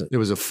 Yeah. What is it? It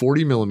was a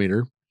 40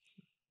 millimeter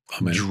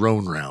Oh, man.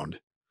 drone round.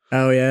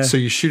 Oh yeah. So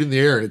you shoot in the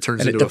air and it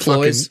turns And it into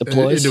deploys.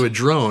 into a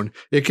drone.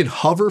 It can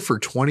hover for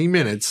 20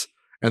 minutes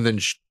and then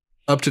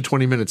up to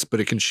 20 minutes, but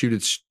it can shoot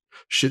its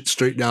shit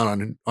straight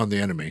down on the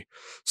enemy.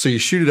 So you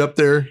shoot it up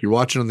there, you're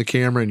watching on the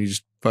camera, and you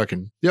just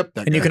fucking that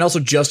and you guy. can also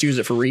just use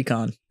it for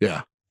recon.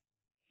 Yeah.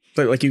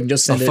 So like you can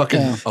just a send fucking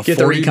it, a get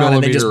the 40 recon,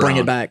 and then just millimeter bring it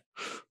round. back.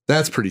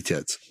 That's pretty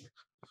tits.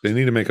 They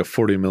need to make a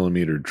 40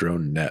 millimeter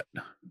drone net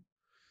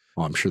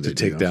Oh, I'm sure they to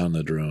take do. down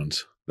the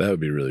drones. That would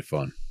be really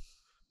fun.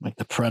 Like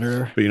the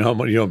Predator. But you know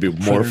what would be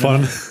more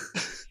fun?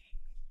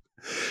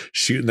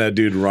 Shooting that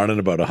dude running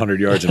about 100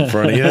 yards in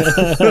front of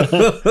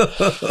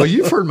you. Well,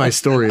 you've heard my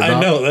story about I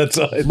know that's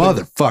all I think.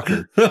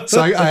 motherfucker.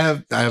 So I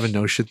have a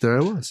no shit there.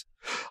 I was.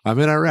 I'm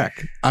in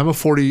Iraq. I'm a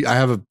 40. I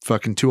have a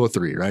fucking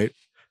 203, right?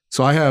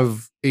 So I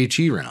have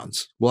HE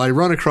rounds. Well, I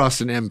run across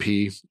an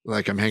MP,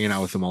 like I'm hanging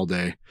out with him all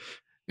day,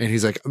 and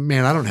he's like,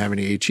 "Man, I don't have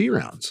any HE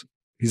rounds."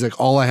 He's like,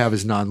 "All I have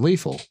is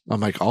non-lethal."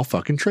 I'm like, "I'll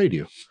fucking trade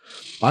you.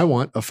 I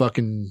want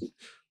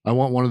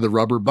one of the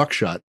rubber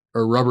buckshot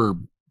or rubber.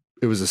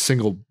 It was a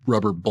single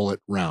rubber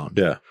bullet round.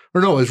 Yeah. Or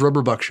no, it was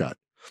rubber buckshot.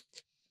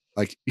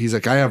 Like he's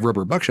like, I have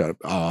rubber buckshot.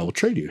 Oh, I will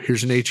trade you.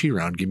 Here's an HE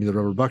round. Give me the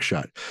rubber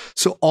buckshot.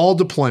 So all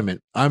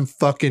deployment, I'm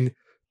fucking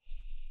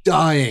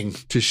dying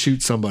to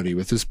shoot somebody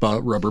with this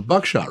rubber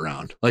buckshot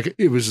round. Like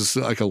it was just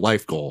like a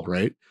life goal,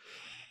 right?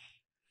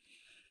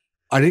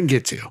 I didn't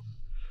get to,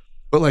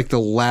 but like the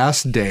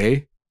last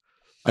day,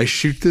 I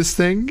shoot this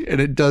thing and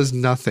it does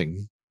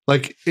nothing.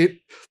 Like it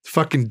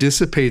fucking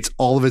dissipates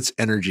all of its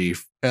energy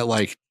at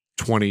like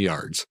 20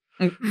 yards.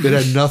 It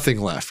had nothing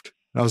left.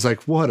 I was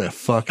like, what a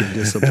fucking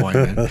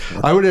disappointment.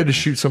 I would have had to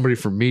shoot somebody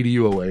from me to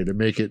you away to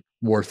make it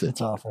worth it.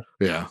 That's awful.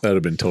 Yeah. That'd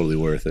have been totally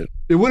worth it.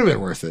 It would have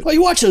been worth it. Well,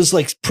 you watch those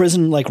like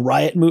prison like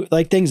riot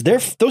like things.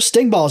 Those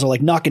sting balls are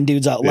like knocking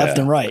dudes out left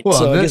Yeah. and right. Well,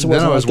 so then, I guess it then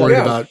wasn't I was like worried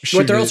that. about shooting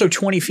But they're it. also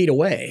 20 feet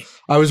away.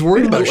 I was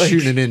worried about Like-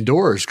 shooting it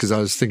indoors because I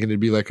was thinking it'd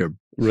be like a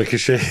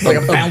Ricochet. Like a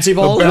bouncy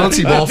ball. A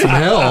bouncy ball from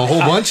hell, a whole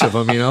bunch of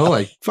them,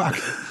 like fuck.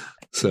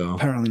 So,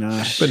 Apparently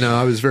not. but no,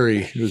 it was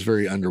very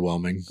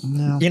underwhelming.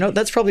 No. You know,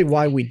 that's probably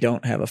why we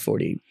don't have a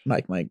 40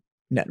 Mike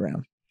net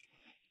round.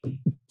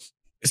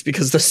 It's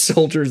because the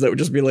soldiers that would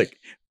just be like,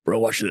 bro,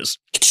 watch this.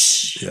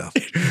 Yeah.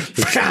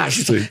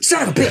 Gosh,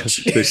 son of a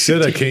bitch. They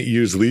said I can't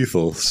use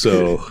lethal,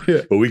 so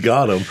but we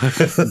got them.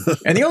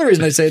 And the only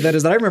reason I say that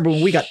is that I remember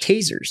when we got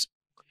tasers.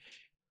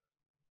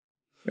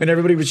 And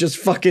everybody was just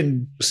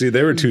fucking. See,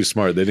 they were too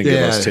smart. They didn't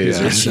give us Yeah,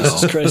 tasers. yeah.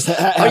 Jesus Christ.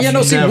 Oh, yeah,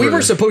 no, see, we never-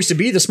 were supposed to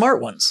be the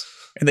smart ones.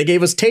 And they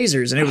gave us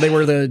tasers. And they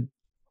were the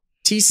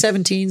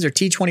T-17s or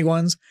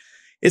T-21s.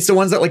 It's the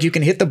ones that like you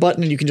can hit the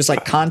button and you can just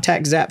like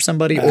contact zap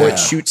somebody or Yeah. it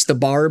shoots the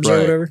barbs or Right.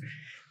 whatever.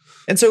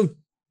 And so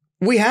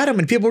we had them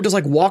and people were just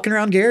like walking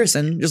around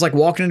Garrison, just like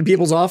walking into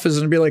people's offices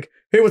and be like,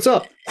 hey, what's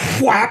up?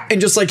 Whap!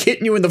 And just like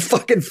hitting you in the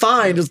fucking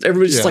thigh. Just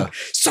everybody's just Yeah. like,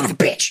 son of a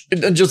bitch.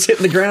 And just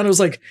hitting the ground. It was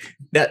like,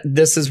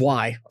 this is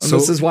why. So-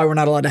 This is why we're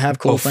not allowed to have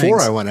cool Before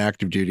things. I went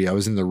active duty, I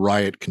was in the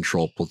riot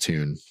control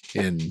platoon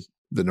in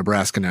the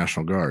Nebraska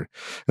National Guard.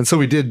 And so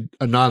we did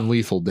a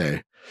non-lethal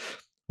day.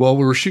 Well,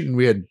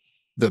 we had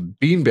the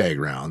beanbag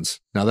rounds.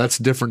 Now that's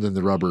different than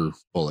the rubber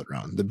bullet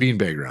round, the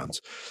beanbag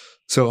rounds.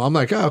 So I'm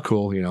like, oh,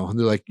 cool. And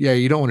they're like, yeah,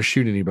 you don't want to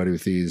shoot anybody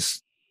with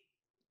these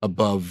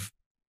above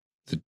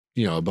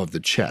the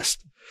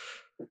chest.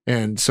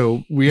 And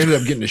so we ended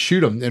up getting to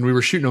shoot them, and we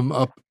were shooting them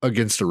up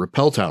against a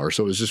rappel tower.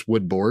 So it was just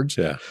wood boards.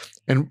 Yeah.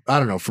 And I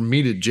don't know, for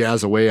me to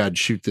jazz away, I'd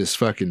shoot this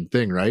fucking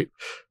thing, right?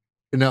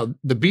 And now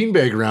the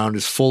beanbag round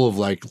is full of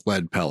like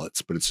lead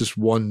pellets, but it's just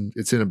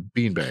it's in a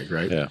beanbag,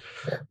 right? Yeah.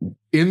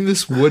 In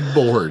this wood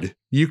board,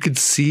 you could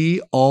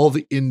see all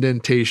the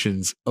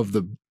indentations of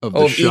the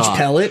each shot.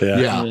 pellet? Yeah.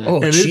 Yeah. Yeah.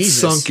 Oh, And Jesus. it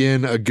sunk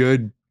in a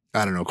good,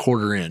 I don't know,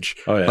 quarter inch.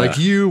 Oh yeah. Like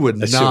you would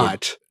That shit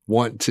not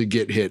want to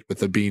get hit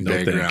with a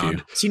beanbag thank round.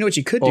 you. So you know what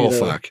you could do Oh, though,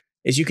 fuck.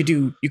 is you could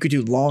do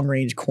long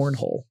range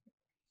cornhole.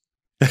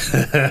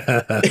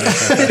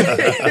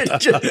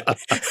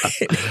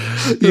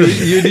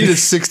 You need a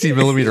 60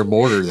 millimeter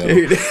mortar though.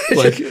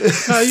 Like you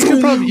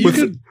could probably with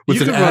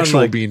an run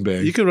actual like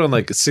beanbag. You could run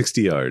like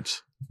 60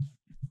 yards.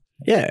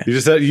 Yeah.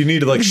 You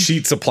need like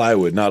sheets of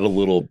plywood, not a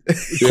little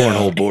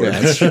cornhole board.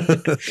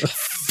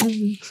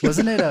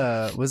 Wasn't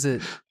it? Was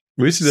it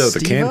We used to do that with the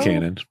can Steve-O?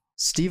 cannon.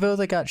 Steve-O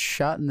that got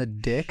shot in the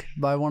dick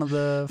by one of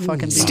the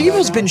fucking?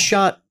 Steve-O's beanbag been rounds?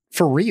 shot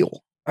for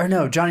real. Or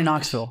no, Johnny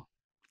Knoxville.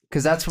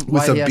 Because that's With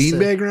why a he has to-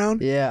 beanbag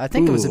round? Yeah, I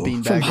think it was a Ooh.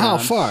 beanbag. From how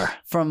round. far?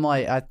 From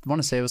like I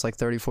want to say it was like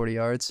 30, 40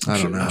 yards.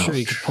 I don't know. I'm sure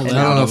you could pull I that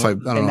don't out know of if I him.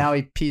 don't And know. now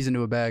he pees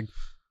into a bag.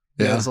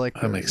 He Yeah. has like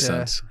That makes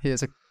sense. He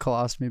has a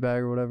colostomy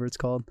bag or whatever it's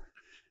called.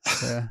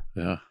 Yeah.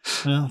 Yeah.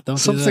 Well, don't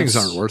Some do things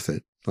this. aren't worth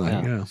it. Like,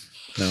 Yeah. yeah.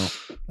 No.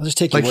 I'll just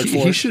take your Like word for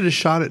he it. should have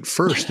shot it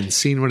first and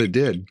seen what it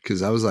did.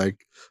 Because I was like,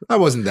 I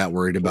wasn't that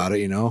worried about it,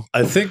 you know.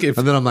 I think if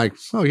And then I'm like,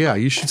 oh yeah,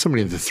 you shoot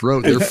somebody in the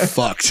throat, they're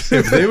fucked.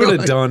 if they would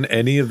have done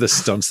any of the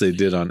stunts they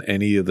did on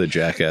any of the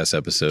Jackass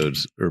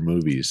episodes or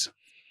movies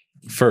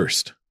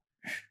first,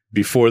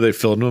 before they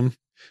filmed them,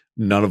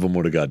 none of them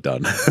would have got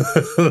done.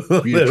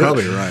 You're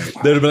probably right.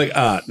 They'd have been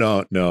like,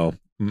 no,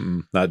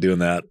 not doing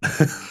that.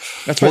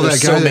 That's why Well,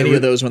 there's that so guy that many would-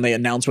 of those when they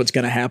announce what's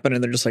going to happen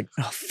and they're just like,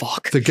 oh,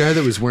 fuck. The guy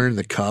that was wearing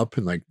the cup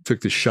and like took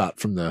the shot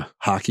from the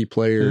hockey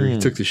player, he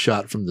took the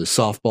shot from the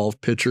softball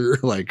pitcher.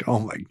 Like, oh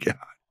my God.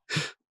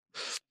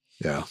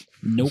 Yeah,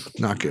 Nope.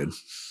 not good.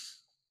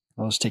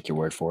 I'll just take your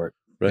word for it.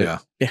 Right. Yeah.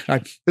 Yeah,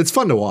 It's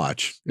fun to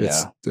watch.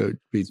 Yeah. It'd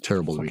be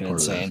terrible to be Fucking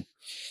part of that. insane.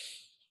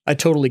 I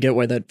totally get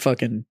why that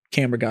fucking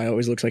camera guy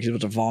always looks like he's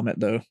about to vomit,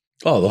 though.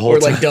 Oh, the whole Or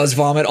time. like does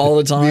vomit all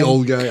the time. The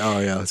old guy. Oh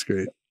yeah, that's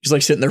great. He's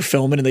like sitting there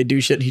filming and they do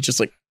shit and he's just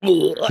like,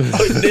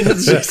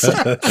 it's just,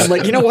 I'm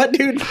like, you know what,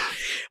 dude?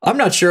 I'm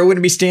not sure I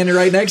wouldn't be standing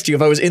right next to you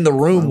if I was in the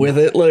room with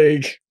it.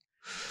 Like,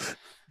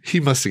 He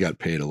must have got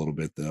paid a little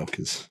bit though,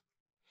 because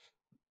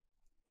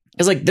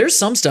it's like there's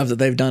some stuff that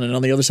they've done and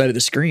on the other side of the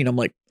screen, I'm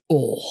like,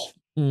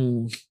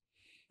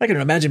 I can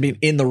imagine being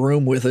in the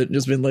room with it and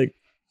just being like,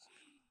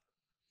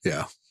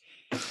 yeah.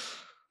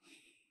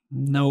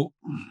 Nope.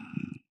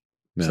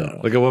 No. So-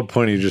 Like at what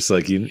point are you just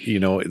like, you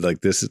know,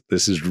 like this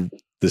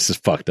is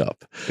fucked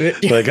up. yeah.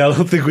 Like, I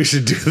don't think we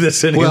should do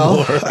this anymore.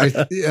 Well,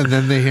 and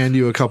then they hand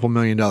you a couple $1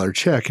 million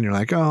check, and you're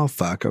like, oh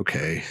fuck,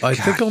 okay. I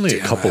think God only a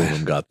damn couple it. of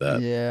them got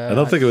that. Yeah. I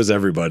don't think it was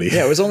everybody.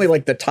 Yeah, it was only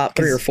like the top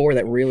 3 or 4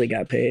 that really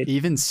got paid.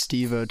 Even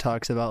Steve-O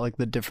talks about like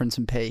the difference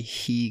in pay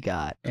he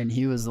got, and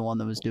he was the one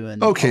that was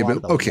doing Okay, a lot but-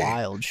 of the okay,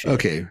 wild shit.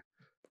 Okay,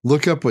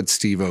 look up what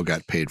Steve-O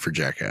got paid for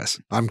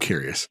Jackass. I'm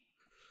curious.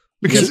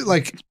 Because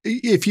like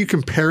if you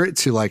compare it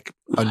to like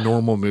a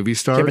normal movie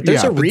star, Yeah, but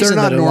there's a but reason they're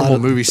not that a lot normal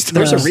of- movie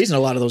There's stars. a reason a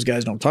lot of those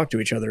guys don't talk to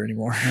each other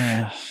anymore.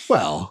 Yeah.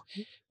 Well,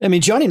 I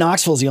mean, Johnny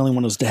Knoxville's the only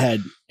one who's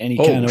had any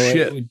Oh, kind of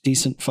shit.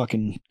 decent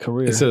fucking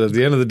career. It said at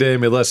the end of the day, I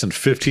made less than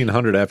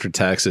 $1,500 after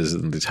taxes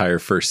in the entire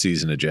first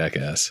season of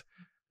Jackass.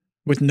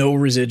 With no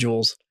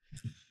residuals.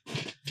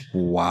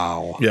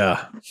 wow.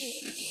 Yeah.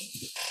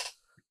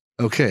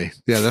 Okay,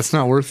 yeah, that's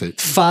not worth it.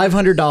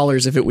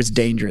 $500 if it was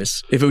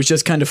dangerous. If it was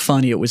just kind of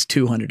funny, it was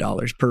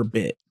 $200 per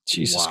bit.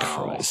 Jesus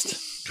Wow. Christ.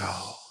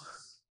 Oh.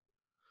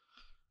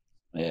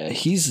 Yeah,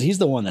 he's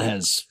the one that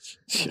has.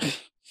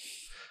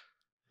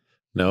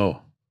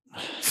 No.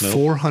 Nope.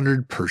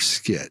 400 per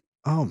skit.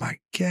 Oh my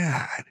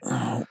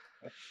God.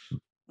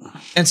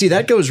 And see,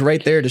 that goes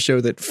right there to show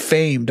that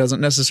fame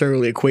doesn't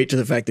necessarily equate to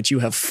the fact that you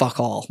have fuck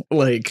all.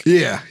 Like,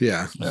 Yeah,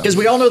 yeah. because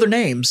we all know their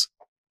names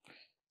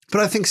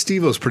But I think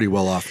Steve-O's pretty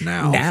well off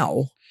now.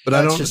 now. But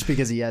I That's don't. just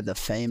because he had the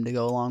fame to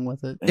go along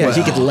with it. Yeah,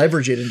 he Well, could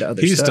leverage it into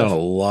other He's stuff. done a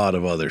lot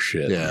of other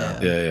shit.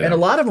 Yeah. Yeah. And a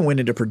lot of them went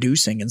into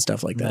producing and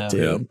stuff like that Yeah. too.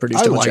 Yeah. And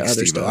produced I a bunch like of other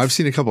Steve-O. stuff. I've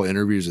seen a couple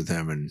interviews with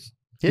him, and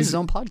He has his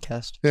own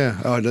podcast.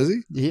 yeah. Oh, does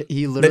he?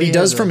 He literally that he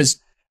does has from his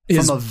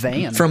from a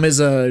van. from his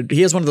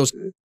he has one of those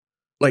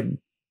like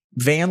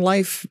van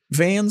life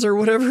vans or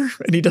whatever,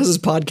 and he does his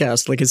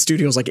podcast like his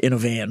studio's like in a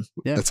van.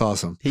 Yeah. That's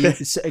awesome.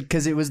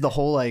 Because it was the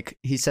whole like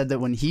he said that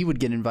when he would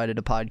get invited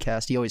to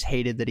podcast, he always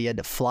hated that he had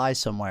to fly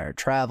somewhere or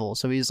travel.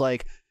 So he's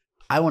like,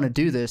 I want to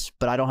do this,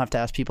 but I don't have to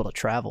ask people to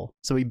travel.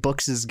 So he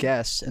books his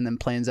guests and then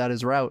plans out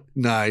his route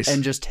Nice.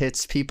 and just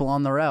hits people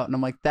on the route. And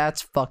I'm like,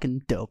 that's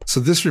fucking dope.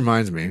 So this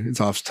reminds me, it's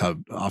off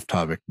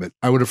topic, but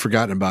I would have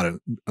forgotten about it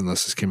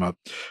unless this came up.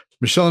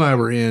 Michelle and I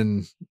were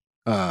in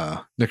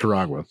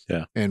Nicaragua.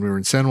 Yeah. And we were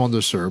in San Juan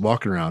del Sur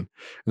walking around,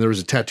 and there was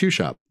a tattoo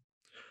shop.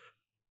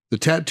 The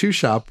tattoo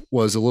shop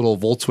was a little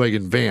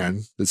Volkswagen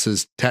van that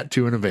says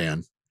tattoo in a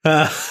van.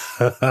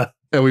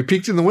 And we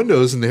peeked in the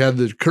windows and they had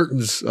the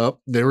curtains up.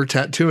 They were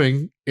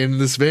tattooing in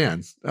this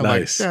van. I'm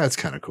Nice. like, yeah, that's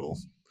kind of cool.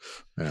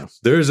 Yeah.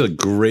 There's a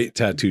great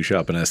tattoo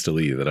shop in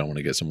Esteli that I want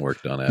to get some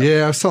work done at.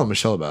 Yeah. I was telling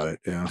Michelle about it.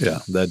 Yeah. Yeah.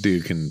 That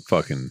dude can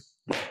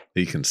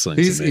he can sling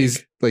He's some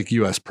ink. like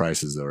US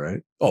prices though,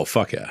 right? Oh,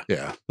 fuck yeah.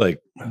 Yeah.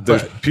 Like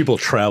there's people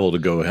travel to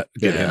go get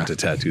Yeah. him to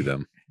tattoo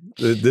them.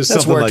 This is That's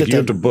something work like at you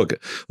have the- to book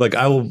it. Like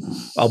I'll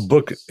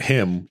book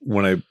him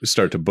when I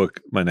start to book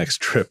my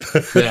next trip.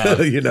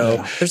 Yeah. You know,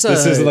 There's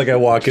this isn't like I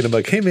walk in and I'm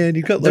like, hey man,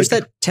 you got like there's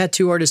that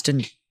tattoo artist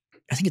in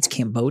I think it's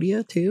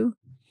Cambodia too.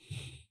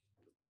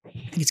 I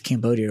think it's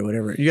Cambodia or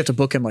whatever. You have to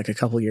book him like a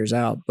couple years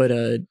out, but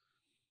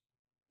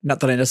not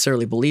that I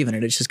necessarily believe in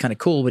it. It's just kind of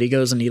cool. But he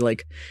goes and he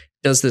like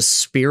does this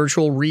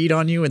spiritual read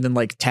on you and then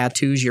like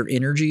tattoos your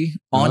energy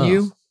on Oh.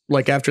 you.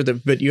 like after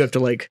but you have to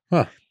like,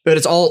 Huh. but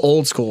it's all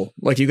old school.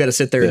 Like you got to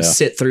sit there and Yeah.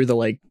 sit through the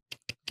like,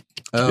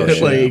 Oh,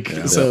 Yeah, like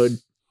yeah. so.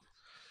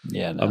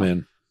 Yeah, no. I'm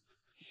in.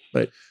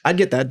 But I'd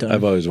get that done.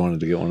 I've always wanted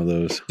to get one of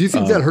those. Do you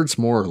think that hurts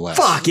more or less?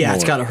 Fuck yeah,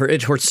 it's more. gotta hurt.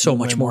 It hurts so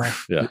much Way more,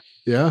 more.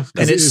 Yeah.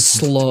 and it's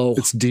slow.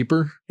 It's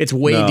deeper. It's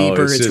way No,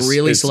 deeper. it's It's, just-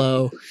 really it's-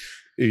 slow.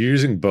 You're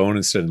using bone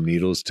instead of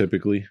needles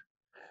typically.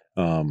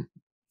 And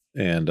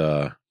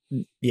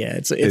Yeah,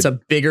 it's a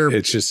bigger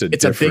it's just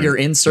it's a bigger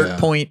insert Yeah.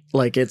 point.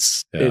 Like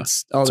it's Yeah.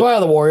 it's That's why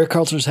all the warrior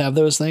cultures have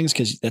those things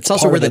because it's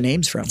also where the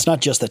name's from. It's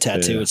not just the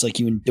tattoo. Yeah. It's like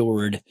you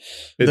endured.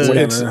 it's, The-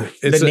 it's,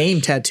 it's the a-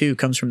 name tattoo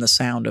comes from the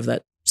sound of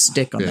that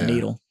stick on Yeah. the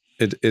needle.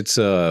 it's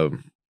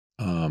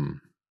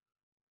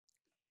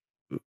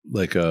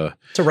like a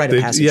It's a rite of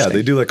passage. yeah, thing.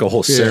 they do like a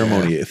whole Yeah,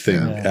 ceremony thing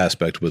yeah.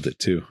 aspect with it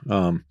too.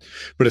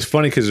 But it's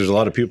funny because there's a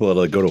lot of people that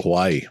like go to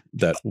Hawaii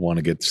that want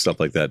to get stuff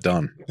like that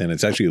done, and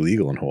it's actually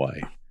illegal in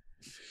Hawaii.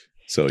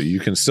 So you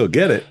can still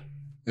get it.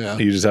 Yeah.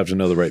 You just have to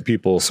know the right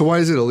people. So why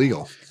is it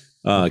illegal?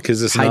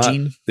 Because it's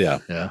hygiene.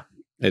 not. Yeah.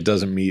 It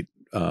doesn't meet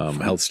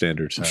health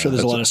standards. I'm sure there's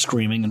a That's- lot of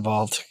screaming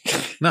involved.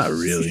 Not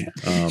really.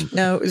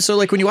 No, so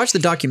like when you watch the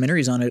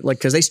documentaries on it, like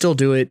because they still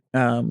do it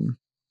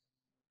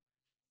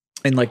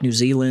in like New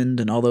Zealand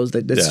and all those,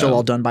 it's Yeah, still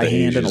all done by the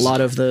hand, and a Asians.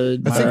 lot of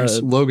the I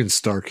think Logan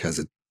Stark has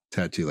a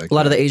tattoo like a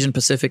lot of that. the Asian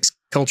Pacific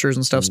cultures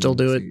and stuff still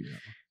do it.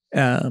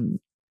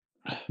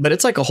 But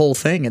it's like a whole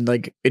thing, and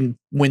like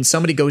when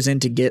somebody goes in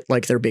to get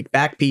like their big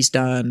back piece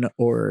done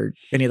or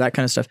any of that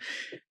kind of stuff,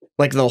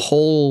 like the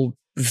whole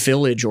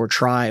village or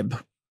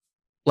tribe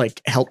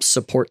like helps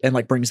support and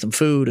like brings them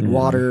food and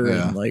water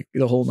yeah. and like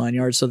the whole 9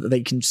 yards so that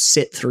they can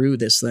sit through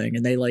this thing,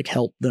 and they like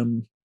help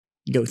them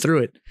go through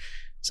it.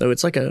 So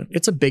it's like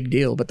it's a big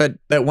deal. But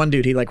that one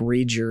dude, he like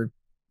reads your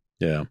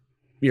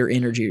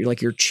energy,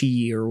 like your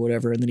chi or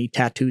whatever, and then he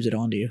tattoos it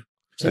onto you.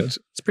 So That's-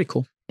 it's pretty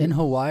cool. In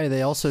Hawaii,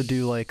 they also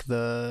do like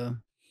the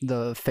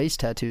face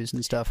tattoos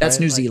and stuff. That's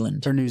right? New Like-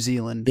 Zealand. or New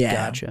Zealand. Yeah.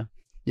 Gotcha.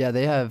 Yeah,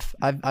 they have.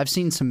 I've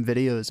seen some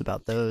videos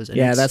about those. And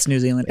Yeah, it's- that's New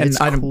Zealand. And It's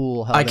I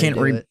cool how I they can't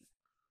do read- it.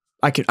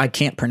 I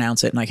can't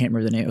pronounce it, and I can't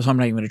remember the name, so I'm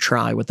not even going to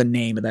try what the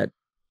name of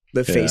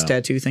the face Yeah.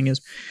 tattoo thing is.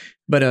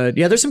 But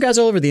yeah, there's some guys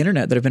all over the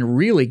internet that have been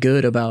really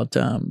good about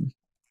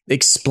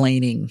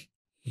explaining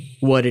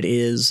what it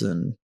is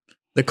and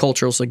the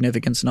cultural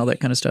significance and all that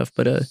kind of stuff.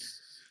 But A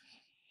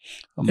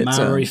It's,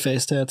 Maori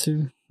face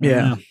tattoo.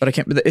 yeah, but I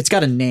can't. It's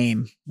got a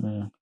name.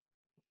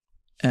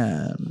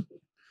 Yeah.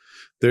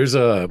 There's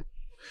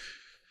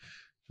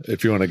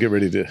if you want to get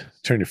ready to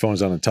turn your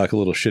phones on and talk a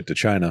little shit to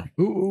China,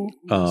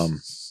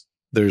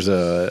 there's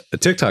a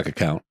TikTok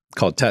account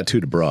called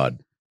Tattooed Abroad,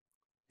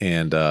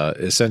 and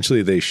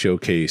essentially they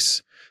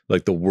showcase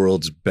like the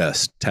world's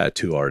best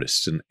tattoo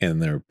artists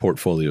and their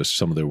portfolios,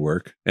 some of their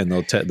work, and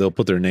they'll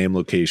put their name,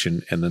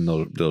 location, and then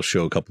they'll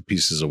show a couple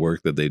pieces of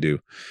work that they do.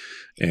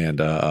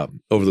 And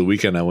over the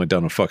weekend, I went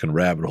down a fucking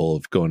rabbit hole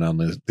of going on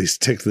these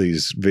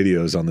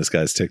videos on this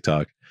guy's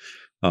TikTok.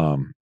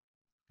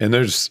 And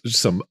there's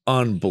some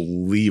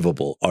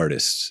unbelievable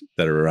artists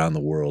that are around the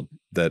world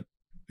that,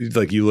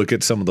 like, you look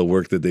at some of the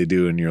work that they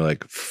do and you're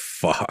like,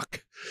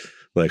 fuck,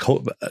 like,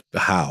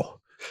 how?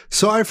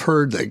 So I've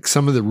heard like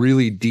some of the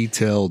really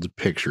detailed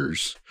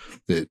pictures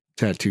that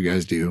tattoo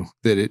guys do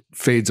that it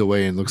fades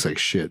away and looks like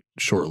shit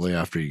shortly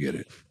after you get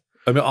it.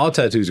 I mean, all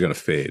tattoos are going to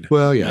fade.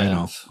 Well, yeah, I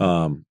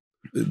know.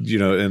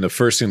 And the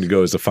first thing to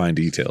go is to find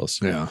details.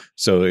 Yeah.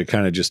 So it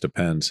kind of just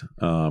depends.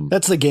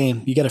 That's the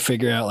game. You got to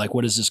figure out like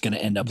what is this going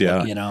to end up Yeah.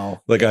 with, you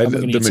know? Like I'm gonna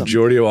the need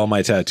majority of all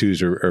my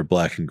tattoos are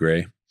black and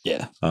gray.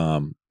 Yeah.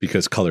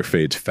 Because color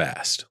fades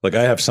fast. Like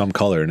I have some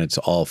color and it's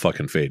all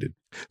fucking faded.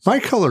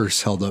 My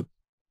color's held up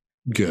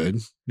good.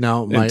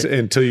 Now my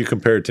Until you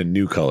compare it to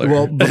new color.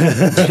 well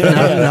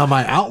now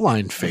my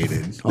outline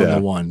faded on Yeah.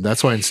 the one.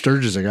 That's why in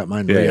Sturgis I got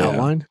mine Yeah, yeah.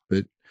 re-outlined.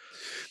 But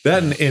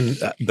that and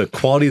the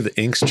quality of the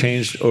inks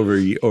changed over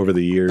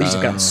the years. These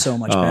have gotten so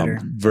much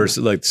better.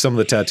 Versus like some of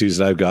the tattoos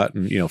that I've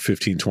gotten,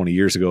 15, 20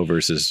 years ago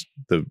versus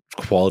the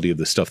quality of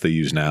the stuff they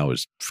use now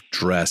is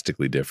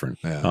drastically different.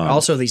 Yeah.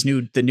 Also,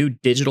 the new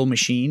digital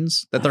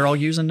machines that they're all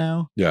using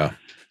now. Yeah.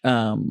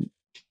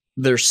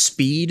 Their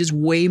speed is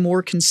way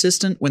more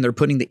consistent when they're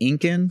putting the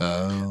ink in.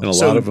 And a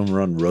So- lot of them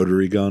run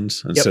rotary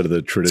guns instead of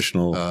the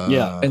traditional.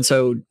 Yeah. And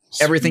so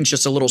everything's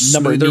just a little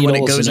Number of smoother when it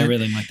needles goes and in.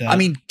 everything like that. I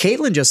mean,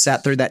 Caitlin just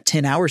sat through that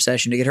 10-hour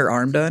session to get her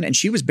arm done, and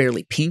she was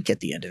barely pink at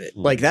the end of it.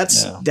 Like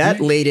that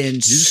laid in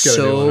just gotta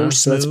do it, so huh?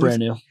 so that's smooth. brand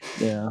new.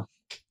 Yeah.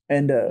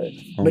 And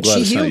I'm but glad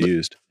she it's not healed.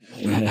 used.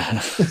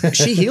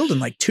 She healed in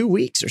like 2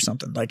 weeks or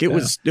something. Like there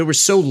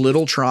was so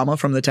little trauma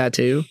from the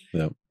tattoo.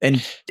 Yeah.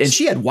 And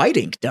she had white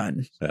ink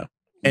done. Yeah.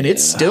 And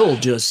it's still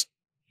just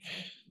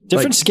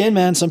Different Like- skin,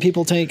 man. Some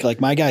people take like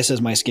my guy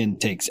says my skin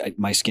takes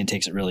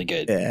it really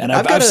good. Yeah. And I've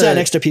I've got sat a-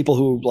 next to people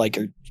who like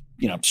are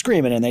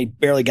screaming and they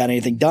barely got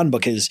anything done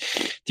because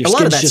their a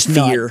lot of skin's that's just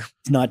fear.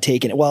 not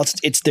taking it. Well,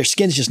 it's their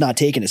skin's just not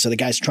taking it. So the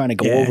guy's trying to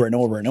go Yeah. over and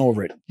over and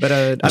over it. But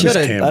I've Just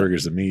got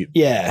hamburgers and meat.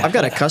 Yeah. I've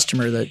got a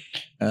customer that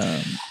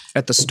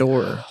at the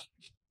store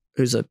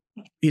he's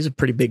a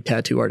pretty big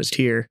tattoo artist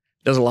here,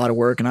 does a lot of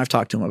work, and I've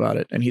talked to him about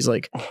it, and he's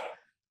like,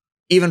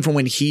 even from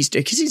when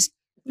because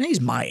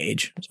he's my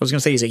age. So I was going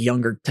to say he's a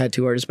younger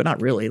tattoo artist, but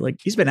not really. Like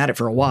he's been at it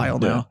for a while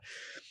now.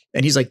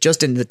 And he's like,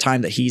 just in the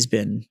time that he's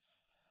been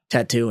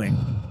tattooing,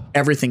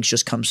 everything's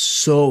just come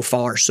so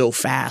far, so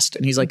fast.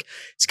 And he's like,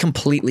 it's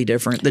completely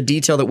different. The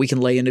detail that we can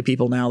lay into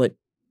people now that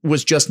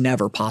was just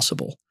never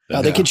possible.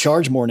 They can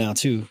charge more now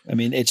too. I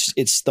mean,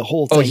 it's the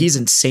whole thing. Oh, he's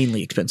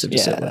insanely expensive to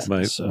sit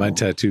with. My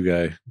tattoo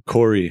guy,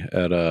 Corey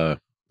at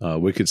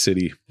Wicked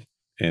City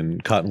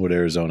in Cottonwood,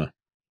 Arizona,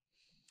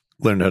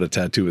 learned how to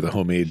tattoo with a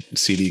homemade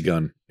CD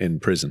gun in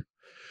prison.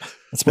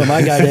 That's what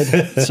my guy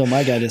did. So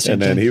my guy did.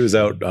 And then he was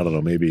out, I don't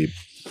know, maybe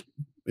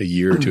a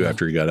year or two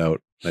after he got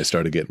out. I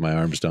started getting my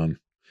arms done.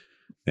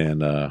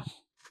 And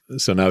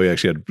so now we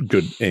actually had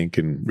good ink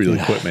and real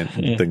equipment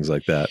and things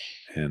like that.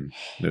 And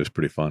it was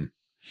pretty fun.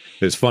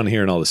 It was fun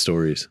hearing all the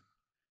stories.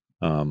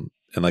 And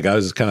like I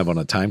was kind of on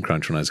a time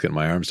crunch when I was getting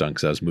my arms done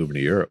because I was moving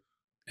to Europe.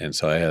 And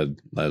so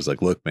I was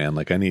like, look, man,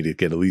 like I need to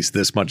get at least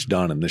this much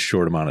done in this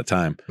short amount of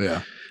time.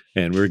 Yeah.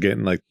 And we were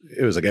getting like,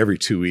 it was like every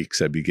 2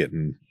 weeks I'd be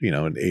getting,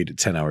 an 8 to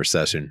 10 hour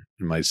session.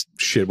 And my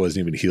shit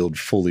wasn't even healed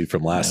fully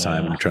from last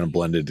time. And I'm trying to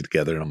blend it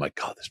together. And I'm like,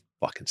 God, this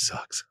fucking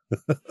sucks.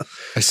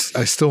 I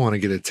still want to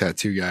get a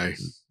tattoo guy,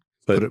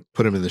 but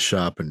put him in the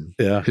shop, and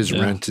his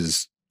rent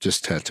is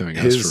just tattooing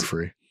us for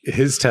free.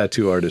 His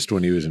tattoo artist,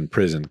 when he was in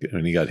prison,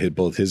 when he got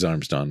both his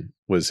arms done,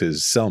 was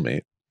his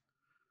cellmate.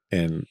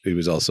 And he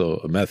was also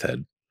a meth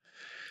head.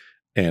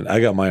 And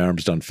I got my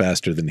arms done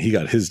faster than he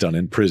got his done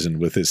in prison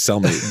with his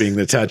cellmate being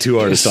the tattoo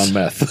artist on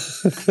meth.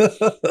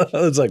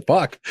 It's like,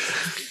 fuck.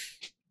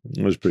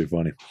 It was pretty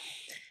funny.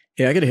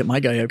 Yeah, I got to hit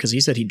my guy up because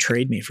he said he'd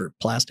trade me for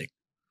plastic.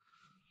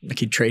 Like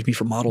he'd trade me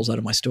for models out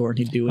of my store and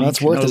he'd do it. Well,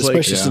 that's worth it,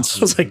 especially since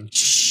I was like,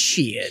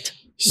 shit.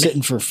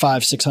 Sitting for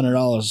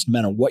 $500-$600 no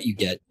matter what you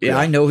get. Yeah,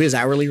 I know his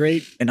hourly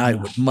rate, and I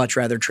would much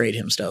rather trade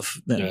him stuff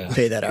than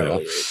pay that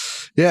hourly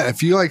rate. Yeah,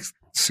 if you like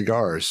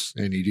cigars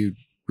and you do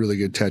really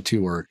good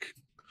tattoo work,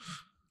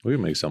 we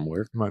can make some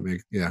work. Might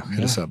make hit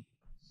us up.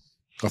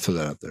 I'll throw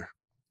that out there.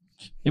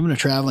 Even a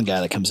traveling guy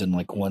that comes in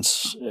like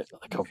once,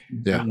 like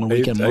one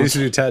weekend. I used to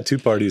do tattoo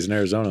parties in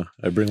Arizona.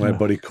 I bring my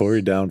buddy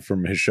Corey down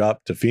from his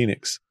shop to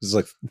Phoenix. This is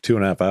like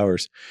 2.5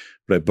 hours,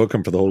 but I book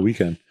him for the whole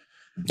weekend.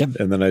 Yep.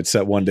 And then I'd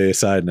set one day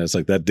aside, and it's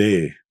like that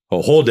day,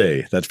 a whole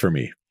day, that's for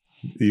me.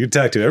 You can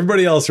tattoo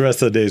everybody else. The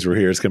rest of the days we're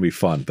here, it's gonna be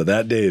fun, but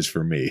that day is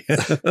for me.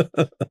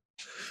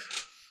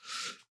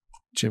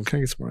 Jim, can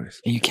I get some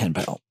ice? You can,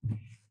 pal.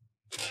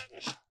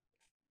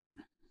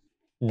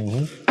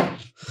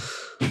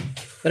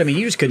 But I mean,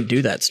 you just couldn't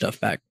do that stuff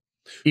back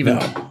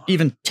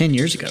even 10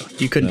 years ago.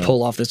 You couldn't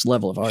pull off this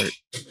level of art.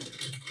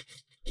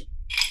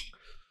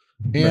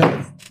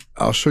 And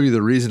I'll show you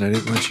the reason I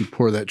didn't let you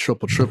pour that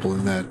triple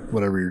in that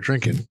whatever you're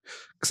drinking,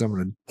 because I'm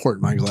going to pour it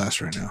in my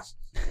glass right now.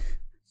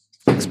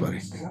 Thanks,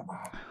 buddy.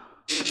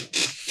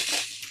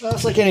 Well,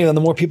 it's like anything. The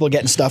more people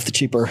getting stuff, the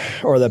cheaper,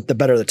 or the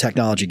better the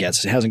technology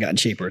gets. It hasn't gotten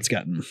cheaper; it's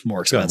gotten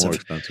more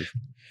expensive.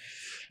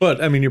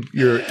 But I mean,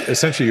 you're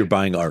essentially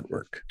buying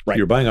artwork. Right.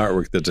 You're buying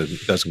artwork that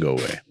doesn't go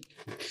away.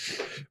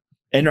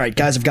 And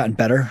guys have gotten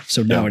better,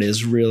 so now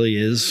it really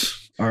is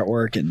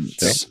artwork, and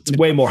it's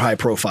way more high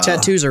profile.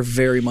 Tattoos are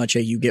very much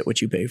you get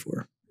what you pay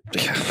for.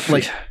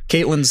 Like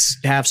Caitlin's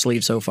half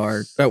sleeve so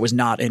far, that was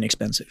not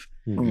inexpensive,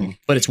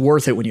 but it's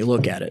worth it when you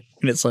look at it.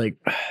 And it's like,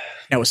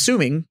 now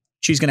assuming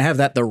she's going to have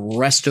that the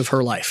rest of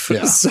her life.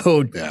 Yeah.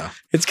 So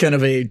it's kind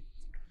of a,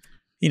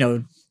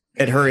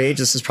 at her age,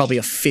 this is probably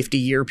a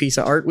 50-year piece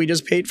of art we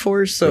just paid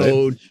for.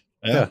 So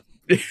the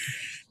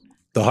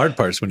hard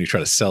part is when you try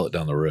to sell it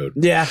down the road.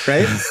 Yeah.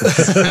 Right.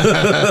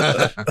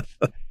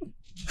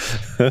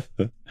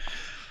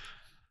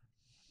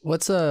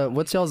 What's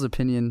y'all's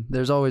opinion?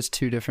 There's always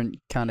two different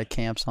kind of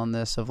camps on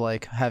this of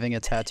like having a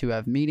tattoo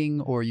have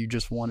meaning or you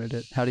just wanted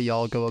it. How do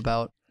y'all go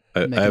about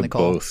making I have the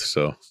call? both,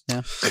 so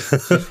yeah,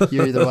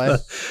 you're either way.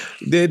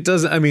 It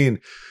doesn't. I mean,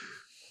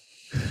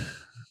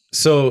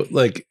 so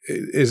like,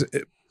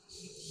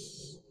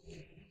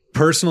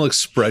 personal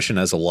expression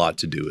has a lot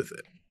to do with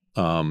it,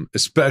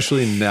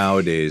 especially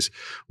nowadays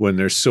when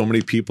there's so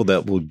many people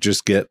that will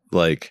just get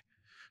like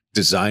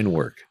design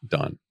work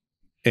done.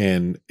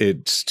 And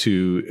it's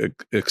to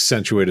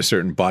accentuate a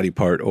certain body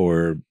part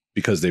or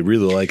because they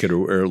really like it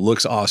or it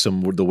looks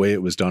awesome with the way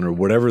it was done or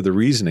whatever the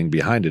reasoning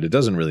behind it. It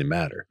doesn't really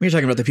matter. You're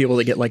talking about the people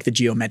that get like the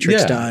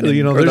geometrics done. There's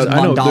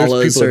people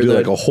that do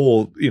like a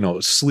whole,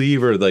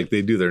 sleeve or like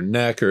they do their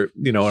neck or,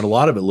 and a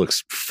lot of it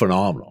looks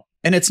phenomenal.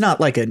 And it's not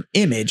like an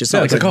image. It's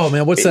not like oh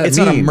man, what's that? It's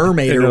mean? Not a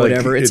mermaid or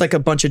whatever. Like, it's like a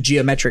bunch of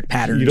geometric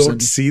patterns. You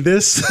don't see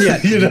this? Yeah.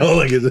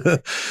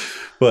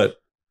 But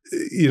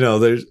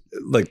there's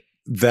like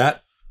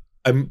that.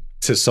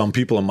 To some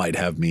people it might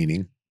have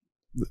meaning,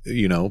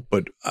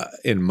 but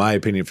in my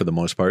opinion, for the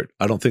most part,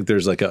 I don't think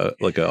there's like a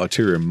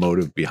ulterior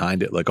motive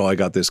behind it. Like, oh, I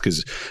got this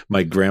because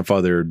my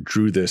grandfather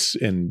drew this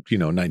in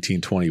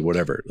 1920,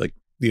 whatever. Like,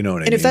 you know what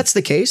I mean? And if that's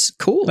the case,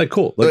 cool. Like,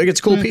 cool. Like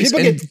it's a cool piece.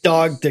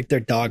 People get their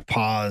dog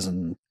paws,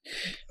 and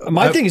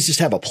my thing is just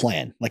have a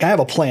plan. Like I have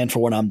a plan for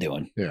what I'm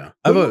doing. Yeah,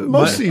 I've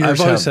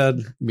always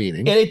had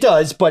meaning, and it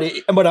does, but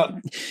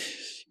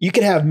You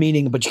could have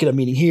meaning, but you could have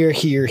meaning here,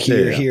 here,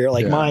 here, Yeah. here.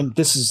 Like Yeah. mine,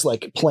 this is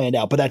like planned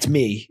out, but that's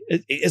me.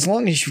 As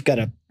long as you've got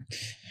a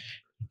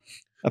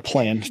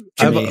plan.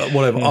 to me.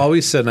 What I've Yeah.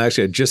 always said, and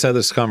actually I just had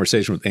this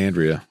conversation with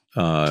Andrea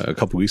a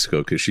couple weeks ago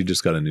because she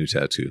just got a new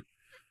tattoo.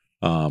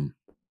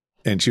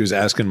 And she was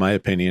asking my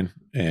opinion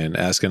and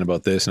asking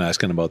about this and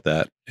asking about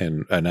that.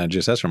 And I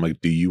just asked her, I'm like,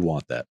 do you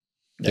want that?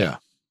 Yeah.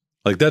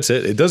 Like, that's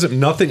it. It doesn't,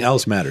 nothing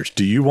else matters.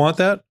 Do you want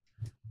that?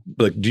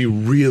 Like, do you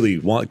really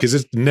want, because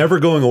it's never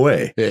going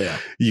away. Yeah.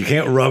 You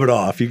can't rub it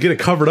off. You get it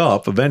covered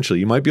up eventually.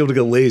 You might be able to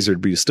get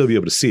lasered, but you still be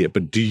able to see it.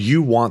 But do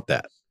you want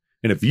that?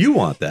 And if you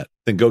want that,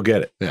 then go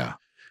get it. Yeah.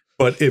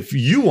 But if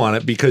you want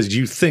it because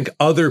you think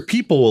other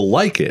people will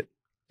like it,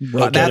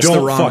 That's the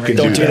don't wrong fucking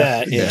reason. Don't do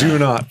that. Yeah. Do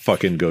not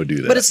fucking go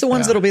do that. But it's the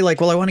ones Yeah. that'll be like,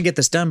 well, I want to get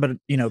this done, but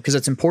because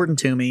it's important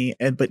to me.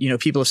 But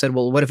people have said,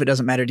 well, what if it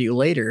doesn't matter to you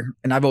later?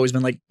 And I've always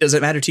been like, does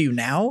it matter to you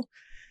now?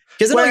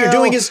 Because then all you're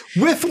doing is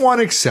with one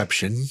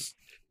exception,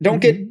 don't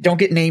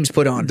get names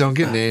put on. don't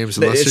get names It's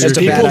unless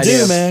just you're a bad People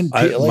idea. do, man.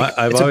 I've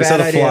it's a always bad had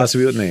a idea.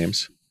 philosophy with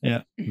names.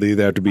 Yeah. They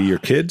either have to be your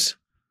kids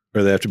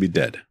or they have to be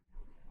dead.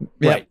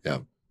 Right.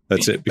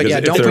 That's it. But Because yeah,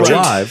 if don't they're put your-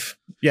 alive,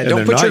 Yeah, and don't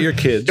they're put not your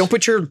kids. don't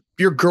put your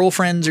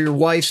girlfriend's or your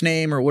wife's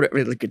name or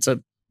whatever. Like it's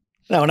a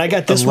No, and I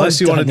got this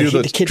unless one you want to done,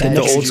 do the kid the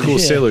next old to school you.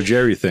 Sailor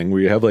Jerry thing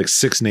where you have like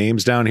 6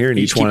 names down here and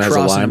you each keep one has a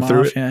crossing line them through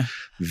off, it. Yeah.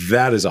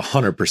 That is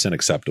 100%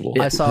 acceptable.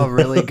 I saw a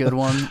really good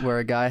one where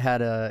a guy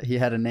had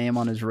a name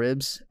on his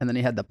ribs, and then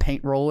he had the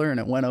paint roller, and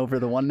it went over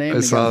the one name. I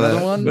And he saw got another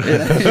that. one.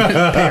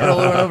 And paint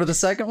roller went over the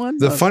second one.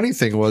 The funny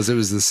thing was it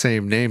was the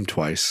same name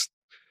twice.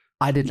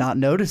 I did not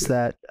notice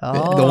that.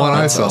 Oh, The one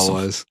I that's saw awesome.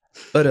 was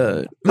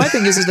But my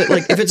thing is that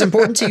like if it's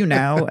important to you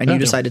now and you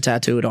decide to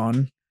tattoo it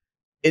on,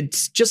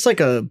 it's just like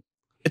a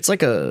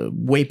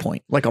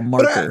waypoint, like a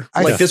marker.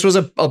 I- this was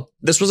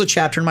a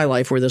chapter in my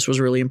life where this was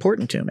really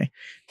important to me.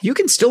 You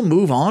can still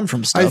move on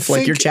from stuff.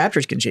 Like your think-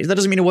 chapters can change. That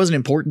doesn't mean it wasn't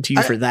important to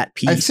you for that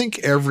piece. I think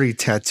every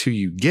tattoo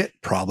you get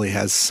probably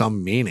has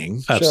some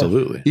meaning.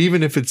 Absolutely.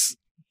 Even if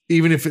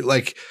it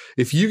like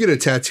if you get a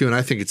tattoo and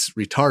I think it's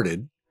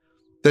retarded,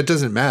 that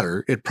doesn't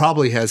matter. It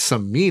probably has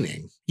some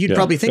meaning. You'd Yeah.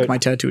 probably think my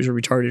tattoos are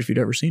retarded if you'd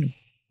ever seen them.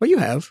 Well, you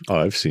have. Oh,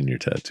 I've seen your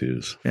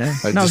tattoos. Yeah.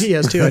 I No, just- he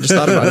has too. I just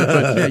thought about it.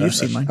 But yeah, you've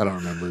seen mine. I don't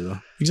remember though.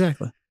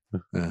 Exactly.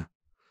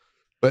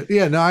 But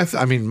yeah, no,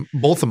 I mean,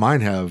 both of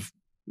mine have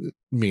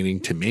meaning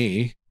to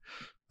me.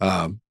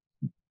 I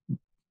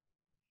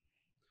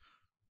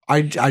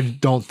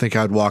don't think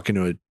I'd walk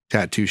into a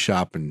tattoo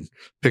shop and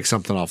pick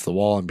something off the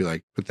wall and be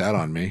like, put that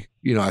on me.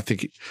 I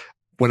think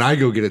when I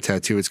go get a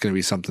tattoo, it's going to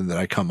be something that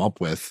I come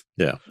up with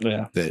Yeah.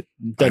 that Done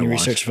I your want.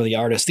 research for the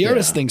artist. The Yeah.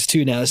 artist things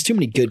too now. There's too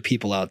many good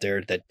people out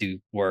there that do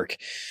work.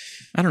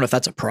 I don't know if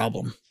that's a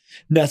problem.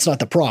 That's not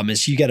the problem.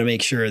 Is you got to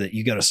make sure that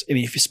you got to. I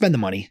mean, if you spend the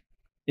money,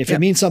 if Yeah. it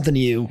means something to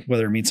you,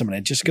 whether it means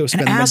something, just go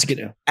spend the money ask- to get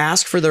it.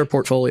 Ask for their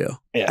portfolio.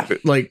 Yeah.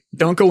 Like,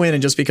 don't go in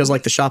and just because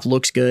like the shop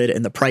looks good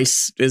and the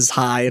price is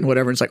high and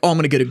whatever, it's like, oh, I'm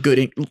going to get a good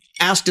ink.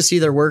 Ask to see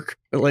their work.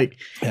 Like,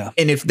 Yeah.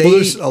 And if they, Well,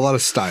 there's a lot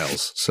of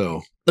styles.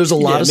 So there's a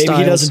lot Yeah, of maybe styles.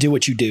 he doesn't do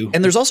what you do.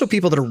 And there's also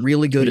people that are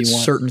really good What at do you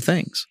want? certain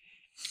things.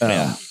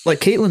 Yeah. Like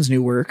Caitlin's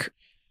new work,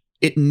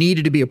 it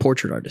needed to be a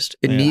portrait artist.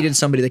 It Yeah. needed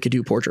somebody that could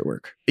do portrait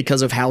work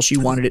because of how she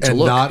wanted it to and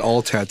look. not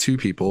all tattoo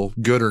people,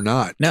 good or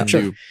not, No, can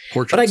sure. do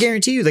portraits. But I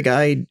guarantee you, the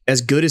guy,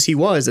 as good as he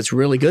was, that's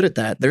really good at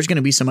that. There's going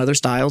to be some other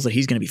styles that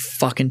he's going to be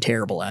fucking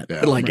terrible at.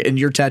 Yeah. Like, and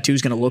your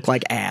tattoo's going to look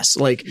like ass.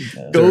 Like,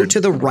 go to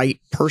the right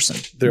person.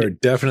 There are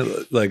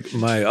definitely, like,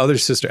 my other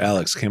sister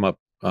Alex came up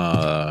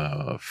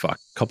a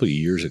couple of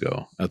years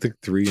ago. I think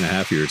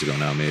 3.5 years ago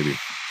now, maybe,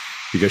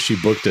 because she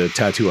booked a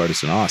tattoo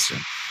artist in Austin,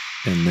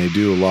 and they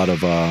do a lot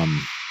of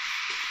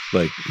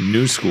like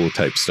new school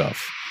type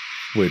stuff,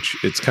 which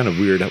it's kind of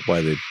weird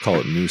why they call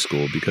it new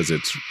school because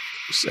it's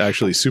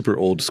actually super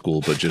old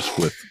school, but just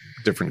with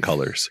different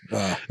colors.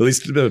 At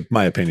least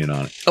my opinion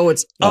on it. Oh,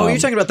 you're Um,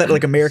 talking about that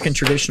like American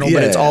traditional,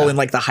 but it's yeah. all in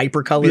like the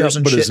hyper colors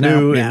and but shit it's now.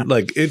 new Yeah. and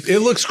like it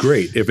looks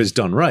great if it's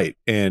done right.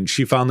 And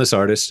she found this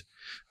artist,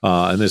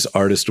 and this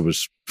artist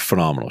was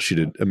phenomenal. She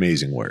did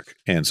amazing work.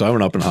 And so I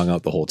went up and hung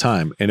out the whole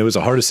time. And it was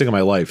the hardest thing in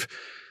my life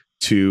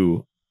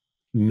to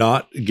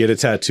not get a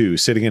tattoo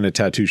sitting in a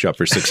tattoo shop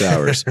for 6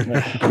 hours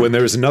when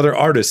there was another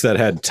artist that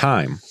had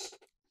time,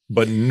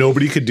 but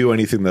nobody could do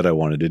anything that I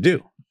wanted to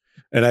do.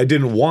 And I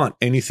didn't want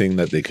anything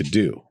that they could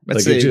do.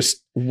 That's Like it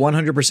just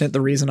 100% the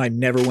reason I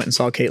never went and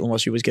saw Caitlin while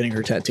she was getting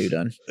her tattoo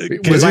done. was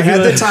Because I it had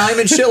gonna- the time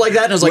and shit like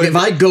that. And I was like, if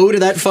I go to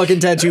that fucking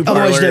tattoo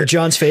Otherwise, you'd parlor, have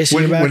John's face in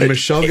when, your back. when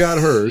Michelle got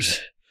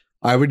hers,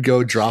 I would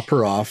go drop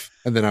her off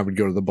and then I would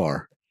go to the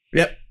bar.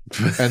 yep.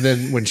 And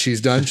then when she's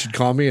done, she'd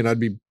call me and I'd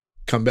be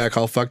come back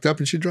all fucked up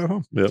and she'd drive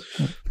home. Yep.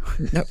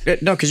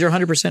 No, because you're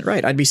 100%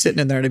 right. I'd be sitting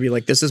in there and I'd be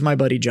like, this is my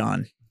buddy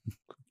John.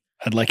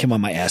 I'd like him on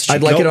my ass cheek.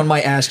 I'd like it on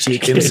my ass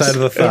cheek. Inside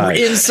of the thigh.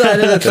 Inside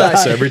of the thigh.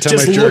 So every time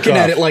just I jerk looking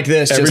at off- it like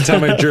this. Every just,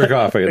 time I jerk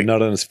off, I get a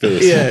nut on his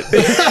face. Yeah.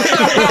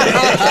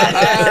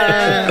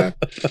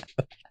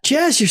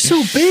 Jazz, you're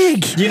so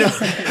big. You know,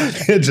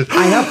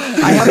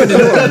 I happen to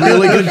know a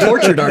really good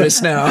portrait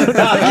artist now.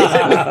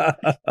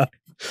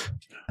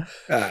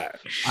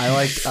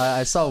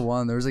 I saw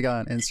one. There was a guy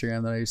on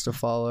Instagram that I used to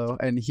follow,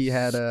 and he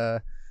had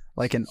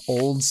like an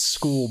old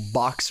school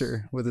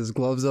boxer with his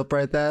gloves up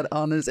right that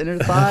on his inner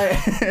thigh.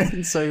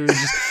 And so he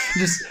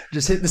was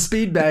just hitting the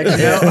speed bag, you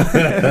know?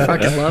 I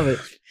fucking love it.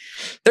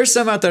 There's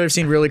some out there I've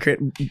seen really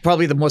creative.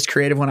 Probably the most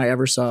creative one I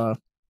ever saw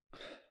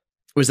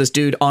was this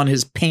dude on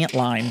his pant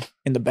line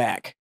in the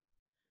back.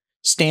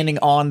 Standing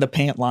on the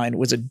pant line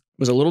was a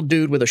little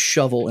dude with a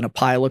shovel and a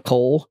pile of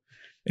coal.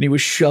 And he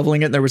was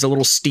shoveling it, and there was a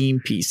little steam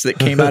piece that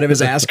came out of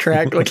his ass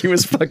crack, like he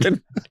was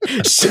fucking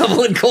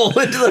shoveling coal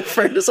into the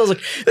furnace. I was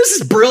like, this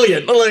is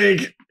brilliant.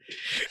 Like,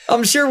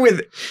 I'm sure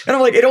and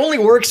I'm like, it only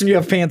works when you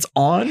have pants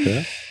on,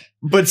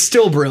 but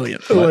still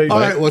brilliant. Like,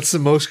 all right, what's the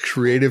most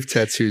creative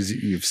tattoos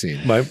that you've seen?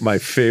 My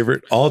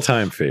favorite,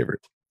 all-time favorite.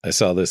 I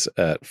saw this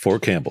at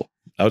Fort Campbell,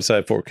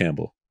 outside Fort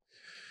Campbell.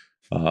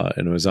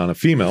 And it was on a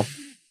female,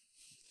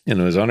 and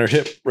it was on her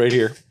hip right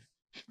here.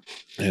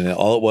 And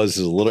all it was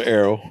is a little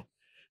arrow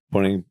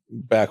pointing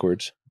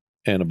backwards,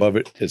 and above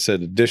it, it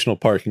said additional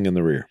parking in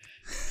the rear.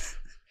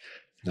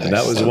 Nice. And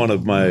that was one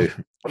of my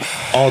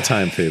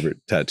all-time favorite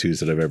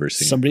tattoos that I've ever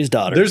seen. Somebody's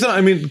daughter.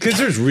 Because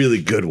there's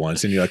really good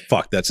ones, and you're like,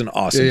 fuck, that's an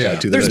awesome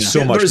tattoo. There's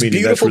so much there's meaning.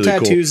 Beautiful that's really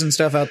tattoos cool. And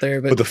stuff out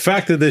there. But the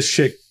fact that this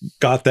chick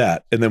got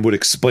that and then would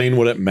explain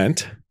what it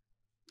meant.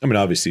 I mean,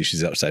 obviously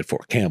she's outside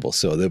Fort Campbell,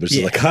 so there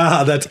was like,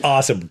 that's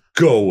awesome.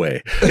 Go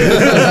away.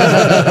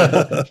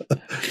 I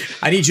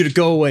need you to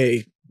go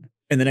away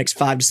in the next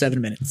 5 to 7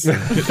 minutes.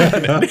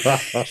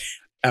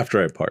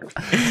 After I park.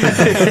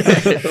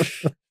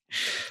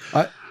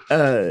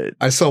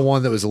 I saw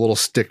one that was a little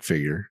stick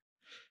figure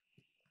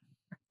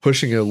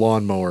pushing a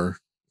lawnmower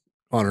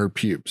on her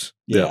pubes.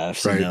 Yeah, I've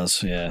seen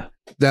those. Yeah.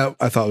 That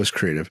I thought was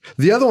creative.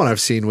 The other one I've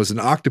seen was an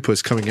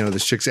octopus coming out of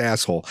this chick's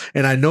asshole.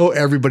 And I know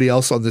everybody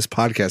else on this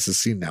podcast has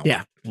seen that one.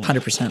 Yeah,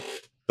 100%.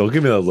 Don't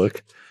give me that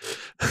look.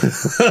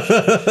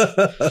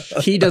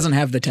 He doesn't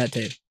have the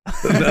tattoo.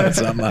 No,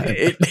 it's not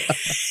mine.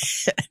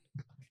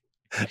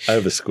 I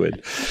have a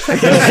squid.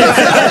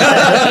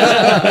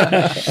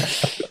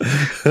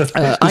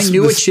 I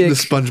knew a chick. The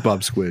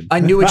SpongeBob squid. I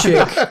knew a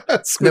chick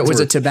that was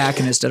a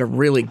tobacconist at a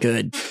really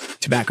good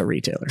tobacco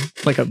retailer.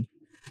 Like a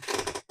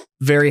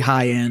very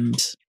high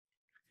end,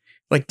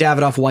 like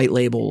Davidoff white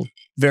label,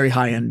 very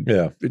high end.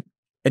 Yeah.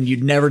 And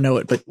you'd never know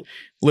it, but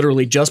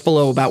literally just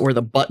below about where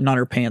the button on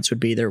her pants would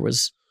be, there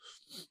was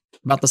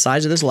about the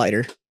size of this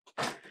lighter,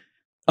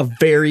 a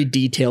very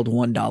detailed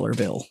 $1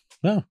 bill.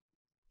 Oh.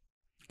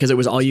 Because it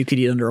was all you could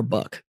eat under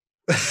 $1.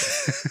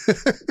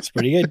 It's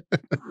pretty good.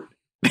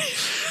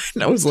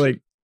 And I was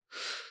like,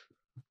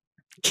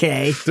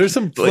 okay. There's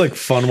some like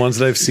fun ones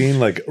that I've seen,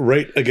 like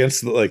right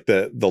against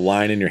the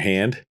line in your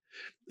hand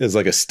is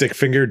like a stick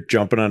finger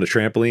jumping on a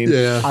trampoline.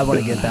 Yeah. I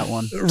want to get that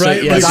one.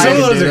 Right. So, Like some of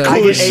those are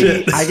cool as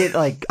shit.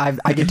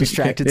 I get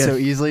distracted so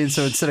easily, and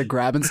so instead of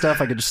grabbing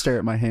stuff, I could just stare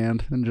at my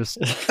hand and just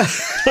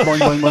boing,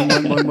 boing, boing,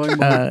 boing, boing, boing,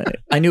 boing.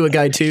 I knew a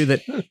guy too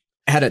that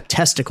had a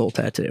testicle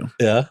tattoo.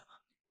 Yeah.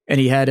 And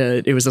he had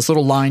it was this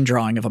little line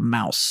drawing of a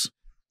mouse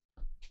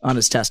on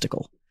his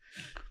testicle.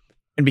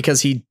 And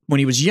because when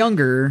he was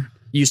younger,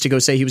 used to go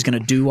say he was going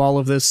to do all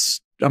of this.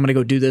 I'm going to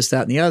go do this,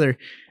 that, and the other.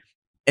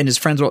 And his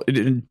friends,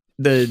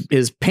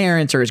 his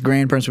parents or his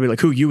grandparents would be like,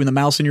 who, you and the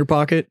mouse in your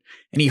pocket?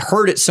 And he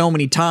heard it so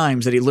many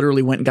times that he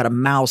literally went and got a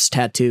mouse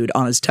tattooed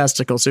on his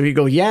testicle. So he'd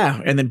go,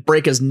 yeah, and then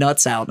break his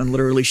nuts out and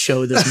literally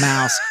show this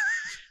mouse.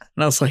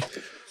 And I was like,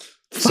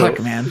 fuck,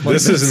 man.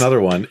 This is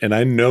another one. And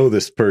I know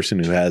this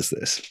person who has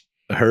this.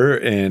 Her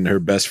and her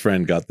best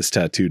friend got this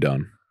tattoo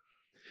done.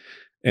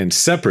 And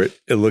separate,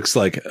 it looks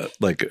like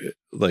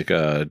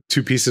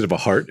two pieces of a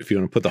heart if you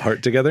want to put the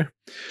heart together.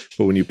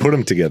 But when you put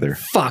them together,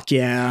 fuck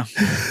yeah.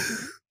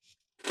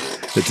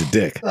 It's a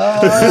dick.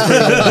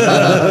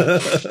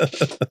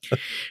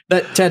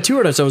 That tattoo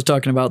artist I was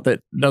talking about that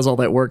does all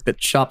that work,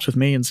 that shops with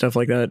me and stuff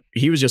like that,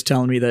 he was just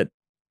telling me that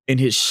in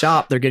his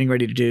shop, they're getting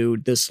ready to do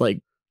this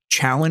like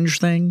challenge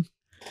thing.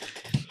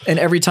 And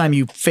every time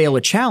you fail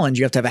a challenge,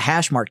 you have to have a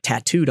hash mark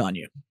tattooed on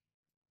you.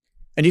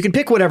 And you can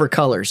pick whatever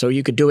color. So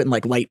you could do it in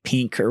like light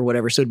pink or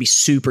whatever. So it'd be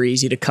super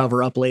easy to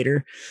cover up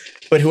later.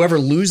 But whoever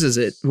loses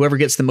it, whoever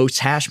gets the most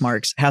hash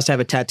marks, has to have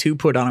a tattoo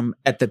put on them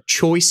at the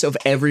choice of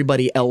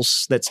everybody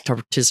else that's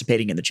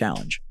participating in the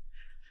challenge.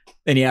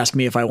 And he asked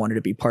me if I wanted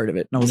to be part of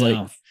it. And I was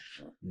like,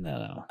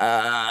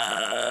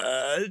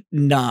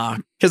 nah.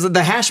 Because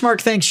the hash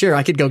mark thing, sure,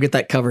 I could go get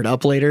that covered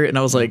up later. And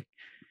I was like,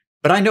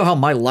 but I know how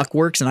my luck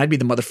works, and I'd be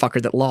the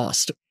motherfucker that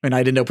lost. And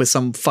I'd end up with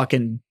some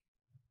fucking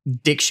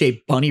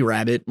dick-shaped bunny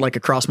rabbit like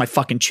across my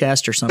fucking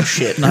chest or some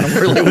shit. And I don't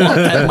really want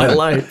that in my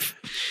life.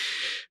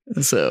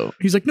 And so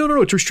he's like,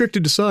 no, it's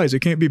restricted to size.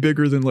 It can't be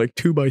bigger than like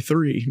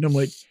 2x3. And I'm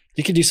like,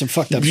 you could do some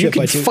fucked up you shit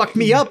can by two. fuck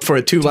me up for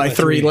a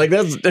 2x3. Like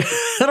that's,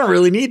 I don't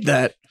really need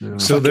that. Yeah.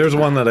 So there's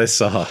one that I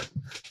saw,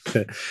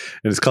 and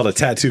it's called a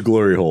tattoo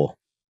glory hole.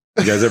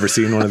 You guys ever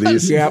seen one of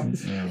these? Yep.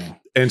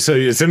 And so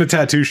it's in a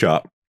tattoo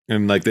shop,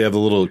 and like they have the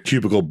little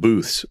cubicle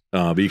booths,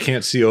 but you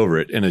can't see over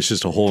it, and it's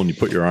just a hole, and you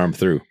put your arm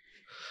through,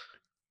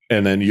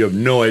 and then you have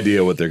no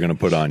idea what they're going to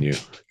put on you.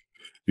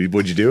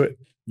 Would you do it?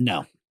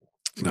 No.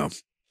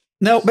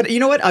 No, but you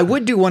know what? I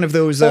would do one of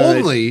those.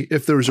 Only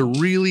if there was a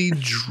really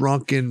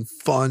drunken,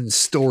 fun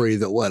story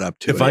that led up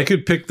to it. If I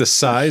could pick the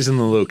size and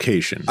the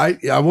location,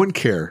 I wouldn't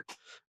care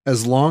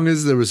as long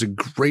as there was a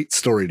great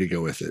story to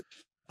go with it.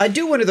 I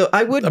do one of those.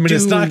 I would. I mean, do,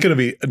 it's not going to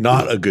be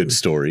not a good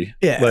story.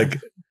 Yeah. Like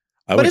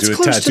I But would it's do a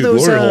close to tattooed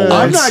those, glory hole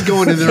I'm once. not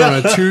going in there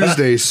on a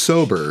Tuesday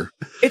sober.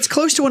 It's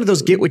close to one of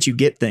those get what you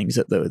get things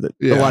that a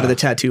Yeah. lot of the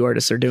tattoo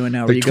artists are doing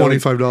now. Where Like you go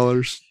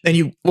 $25. and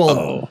you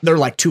they're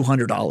like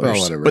 $200. Oh,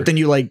 whatever. But then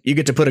you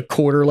get to put a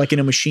quarter like in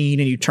a machine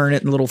and you turn it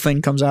and the little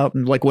thing comes out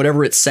and like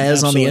whatever it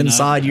says on the Absolutely not.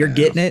 inside, you're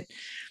getting it.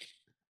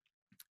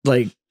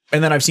 Like,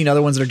 and then I've seen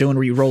other ones that are doing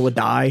where you roll a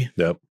die.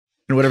 Yep.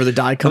 And whatever the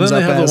die And comes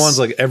then up they have as. the ones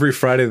like every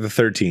Friday the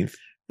 13th.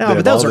 No, They but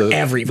have those all are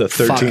every the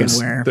fucking 13th,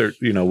 where.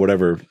 they're,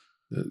 whatever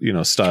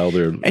style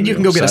they're. And you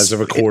can go get size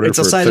of a quarter. It's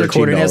a for size of a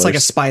quarter, and it's like a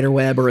 $13. spider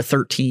web or a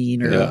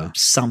 13 or Yeah.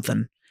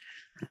 something.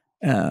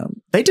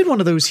 They did one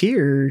of those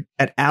here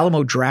at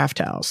Alamo Draft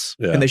House,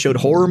 Yeah. and they showed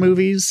horror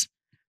movies.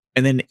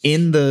 And then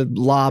in the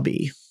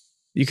lobby,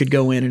 you could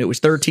go in, and it was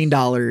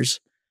 $13,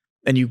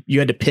 and you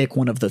had to pick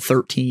one of the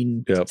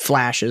 13 Yep.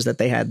 flashes that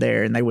they had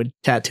there, and they would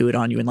tattoo it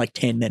on you in like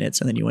 10 minutes,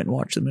 and then you went and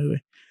watched the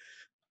movie.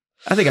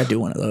 I think I'd do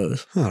one of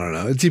those. I don't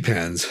know. It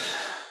depends.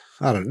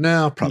 I don't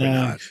know. Probably No.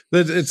 not.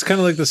 It's kind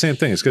of like the same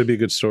thing. It's going to be a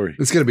good story.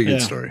 It's going to be a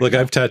good Yeah. story. Like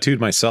I've tattooed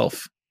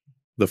myself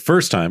the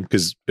first time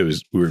because we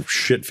were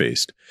shit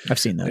faced, I've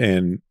seen that.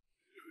 and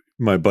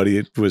my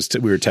buddy we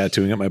were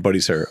tattooing at my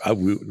buddy's hair.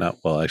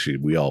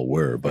 We all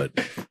were, but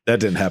that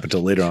didn't happen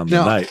till later on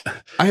Now- the night.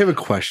 I have a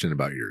question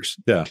about yours.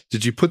 Yeah.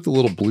 Did you put the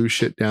little blue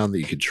shit down that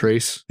you could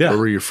trace? Yeah. Or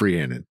were you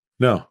freehanded?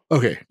 No,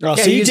 Okay. Oh, Yeah,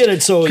 so he you used- did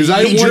it so 'cause he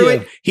I He drew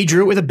wanted- it. He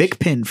drew it with a Bic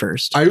pen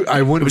first.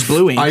 I wouldn't. It was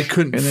blue ink, I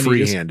couldn't and then you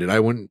just- freehand it. I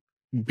wouldn't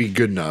be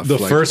good enough. the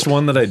Like, first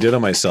one that I did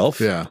on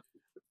myself Yeah.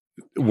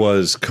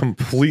 was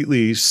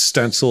completely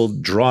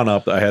stenciled, drawn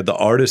up. I had the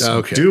artist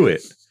Okay. do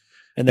it,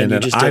 and then and you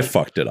then just I did,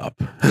 fucked it up.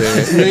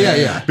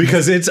 Yeah.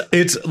 Because it's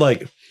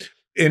like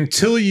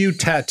until you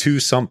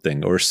tattoo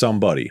something or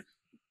somebody,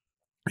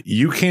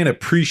 you can't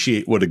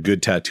appreciate what a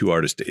good tattoo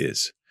artist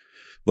is.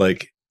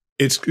 Like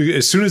it's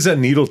as soon as that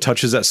needle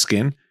touches that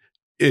skin,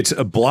 it's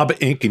a blob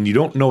of ink and you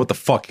don't know what the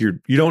fuck you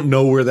don't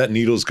know where that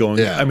needle's going.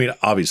 Yeah. I mean,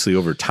 obviously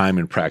over time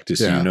and practice,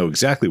 Yeah. you know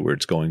exactly where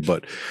it's going.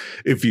 But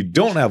if you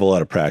don't have a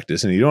lot of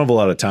practice and you don't have a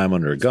lot of time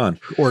under a gun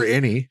Or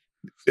any.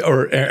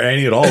 or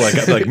any at all,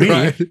 like me,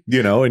 Right.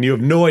 and you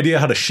have no idea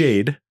how to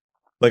shade.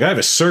 Like I have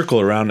a circle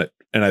around it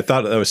and I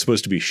thought that was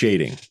supposed to be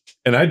shading.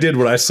 And I did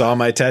what I saw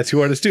my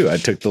tattoo artist do. I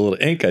took the little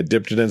ink, I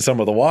dipped it in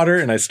some of the water,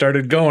 and I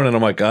started going. And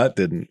I'm like, it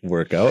didn't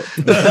work out.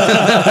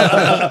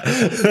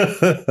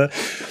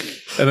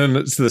 And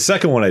then so the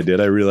second one I did,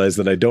 I realized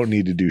that I don't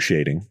need to do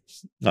shading.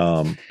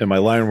 And my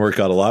line work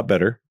got a lot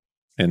better.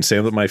 And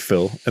same with my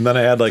fill. And then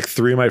I had like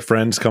 3 of my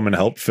friends come and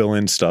help fill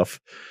in stuff.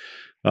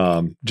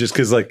 Just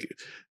because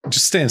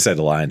just stay inside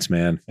the lines,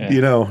 man.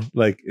 Yeah.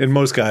 And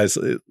most guys,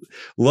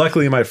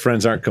 luckily my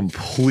friends aren't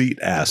complete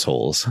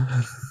assholes.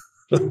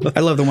 I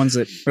love the ones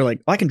that are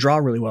like, I can draw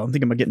really well. I'm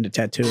thinking about getting into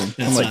tattooing. I'm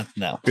It's like,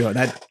 not, no. "Yo,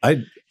 that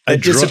I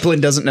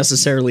discipline doesn't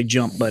necessarily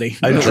jump, buddy.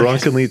 I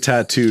drunkenly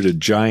tattooed a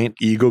giant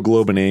Eagle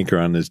Globe and Anchor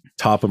on the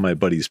top of my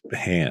buddy's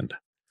hand,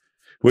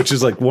 which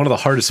is like one of the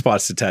hardest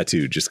spots to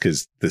tattoo just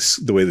because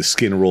the way the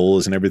skin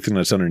rolls and everything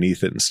that's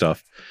underneath it and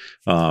stuff.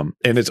 And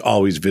it's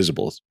always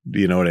visible.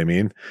 You know what I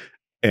mean?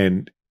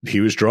 And he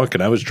was drunk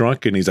and I was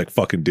drunk and he's like,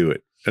 fucking do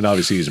it. And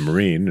obviously he's a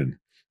Marine. And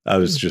I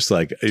was just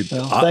like,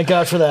 Well, thank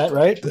God for that,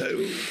 right?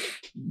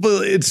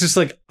 well, it's just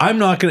like, I'm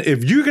not going to,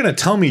 if you're going to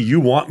tell me you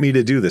want me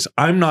to do this,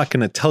 I'm not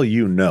going to tell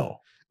you no.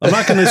 I'm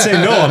not going to say,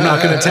 no, I'm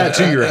not going to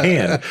tattoo your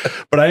hand,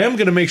 but I am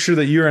going to make sure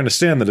that you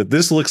understand that if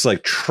this looks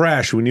like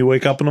trash when you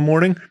wake up in the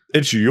morning,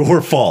 it's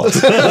your fault.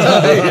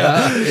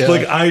 Yeah.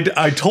 Like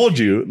I told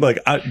you,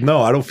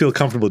 no, I don't feel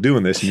comfortable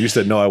doing this. And you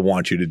said, no, I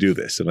want you to do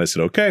this. And I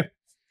said, okay.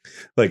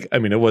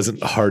 It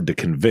wasn't hard to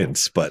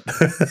convince, but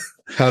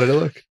How did it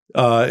look?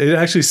 it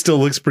actually still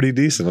looks pretty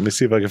decent. Let me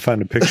see if I can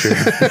find a picture.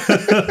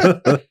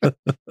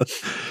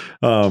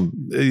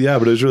 Yeah,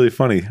 but it was really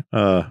funny.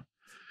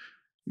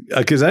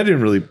 Because I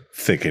didn't really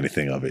think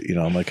anything of it.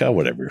 I'm like, oh,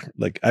 whatever.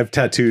 Like I've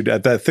tattooed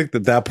I think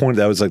at that point,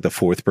 that was like the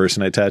 4th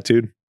person I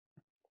tattooed,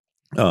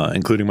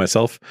 including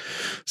myself.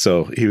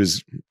 So he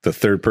was the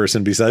 3rd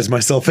person besides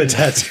myself I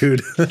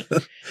tattooed.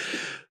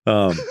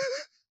 I'm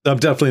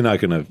definitely not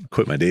going to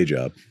quit my day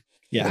job.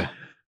 Yeah.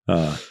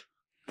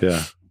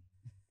 Yeah.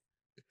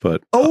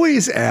 But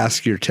Always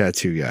ask your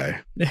tattoo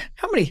guy.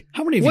 How many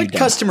How many of you What done?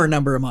 customer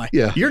number am I?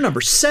 Yeah. You're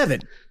number 7.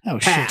 Oh,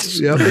 Pass.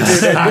 shit.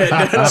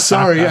 Yep.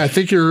 Sorry. I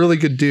think you're a really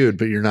good dude,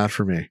 but you're not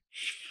for me.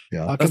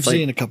 I'll come That's see like-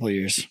 you in a couple of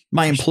years.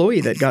 My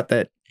employee that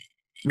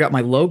got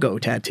my logo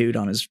tattooed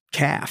on his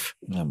calf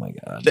Oh my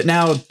God. that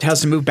now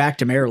has to move back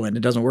to Maryland.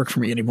 It doesn't work for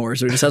me anymore.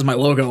 So it just has my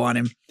logo on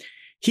him.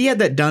 He had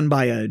that done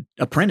by a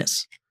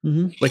apprentice,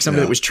 like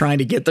somebody Yeah. that was trying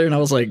to get there. And I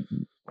was like,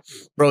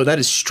 bro, that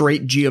is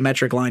straight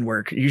geometric line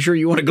work. You sure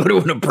you want to go to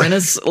an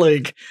apprentice?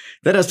 Like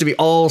that has to be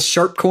all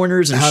sharp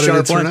corners and How did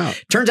sharp it turn lines.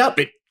 out?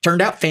 It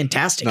turned out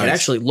fantastic. It Nice.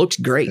 actually looks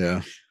great.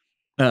 Yeah.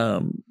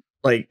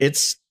 Like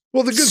it's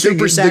Well, the good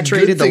super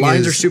saturated. The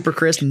lines are super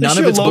crisp. None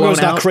of it's blown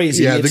not out.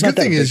 crazy. Yeah, It's the not good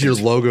that thing is big. your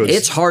logo.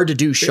 It's hard to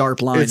do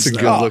sharp lines. It's a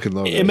though. good looking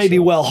logo. It may be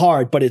well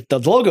hard, but the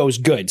logo is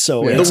good.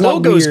 So Yeah. The it's not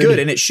logo is weird. good,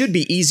 and it should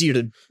be easier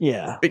to.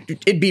 Yeah.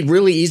 It'd be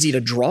really easy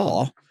to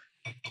draw,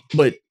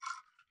 but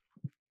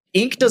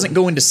ink doesn't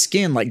go into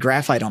skin like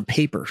graphite on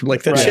paper.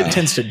 Like that Right. shit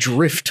tends to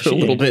drift a Shading.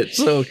 little bit.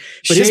 So,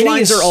 but his Shading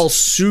lines is- are all I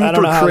super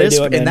don't know how they do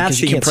crisp, it, man, and that's 'cause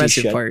you the can't see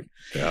impressive shit. part.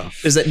 Yeah.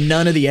 Is that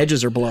none of the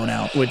edges are blown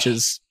out,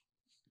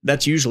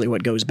 that's usually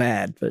what goes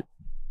bad. But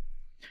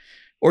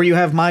or you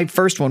have my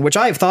first one, which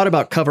I have thought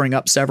about covering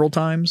up several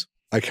times,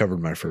 I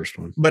covered my first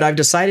one. but I've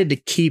decided to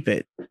keep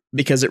it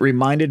because it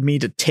reminded me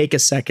to take a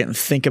second and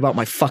think about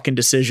my fucking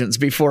decisions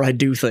before I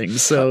do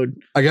things. So,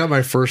 I got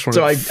my first one.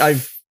 I'm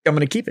going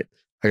to keep it.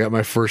 I got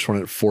my first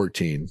one at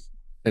 14,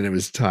 and it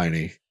was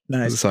tiny,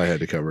 Nice. so I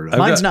had to cover it up.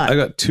 Mine's not. I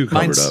got 2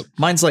 covered up.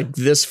 Mine's like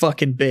this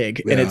fucking big,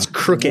 and Yeah. it's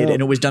crooked, Yeah.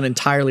 and it was done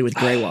entirely with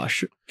gray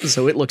wash,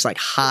 so it looks like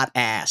hot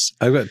ass.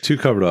 I've got 2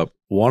 covered up.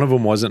 One of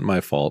them wasn't my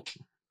fault.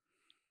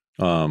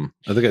 I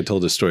think I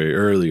told this story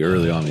early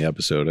on in the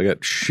episode. I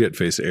got shit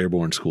faced at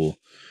airborne school,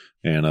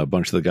 and a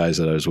bunch of the guys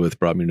that I was with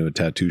brought me to a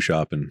tattoo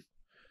shop and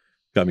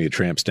got me a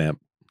tramp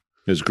stamp.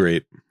 It was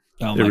great.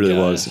 Oh It my really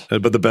God. was.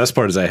 But the best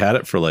part is I had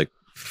it for like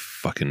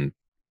fucking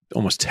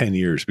almost 10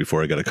 years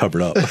before I got it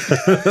covered up.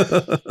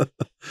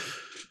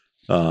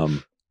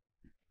 And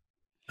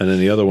then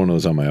the other one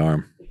was on my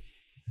arm.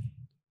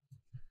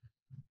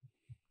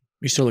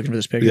 You still looking for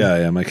this picture? Yeah, I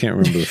am. I can't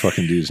remember the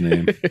fucking dude's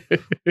name.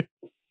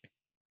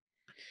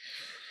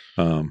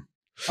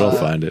 But I'll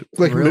find it.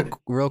 Like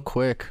real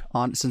quick,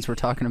 since we're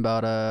talking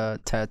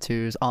about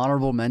tattoos,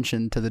 honorable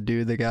mention to the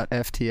dude that got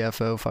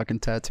FTFO fucking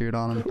tattooed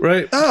on him.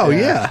 Right. oh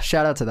yeah.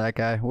 Shout out to that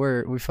guy.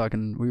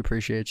 We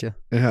appreciate you.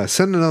 Yeah.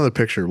 Send another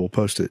picture. We'll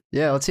post it.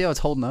 Yeah, let's see how it's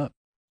holding up.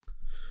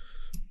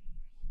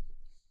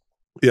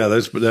 Yeah,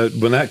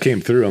 when that came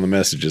through on the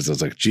messages, I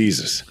was like,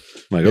 Jesus.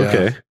 I'm like, Yeah.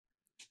 okay.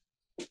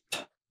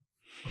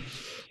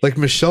 Like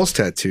Michelle's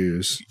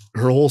tattoos,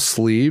 her whole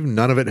sleeve,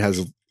 none of it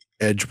has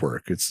edge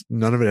work.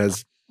 None of it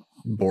has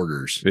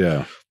borders,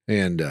 Yeah.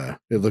 and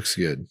it looks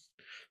good.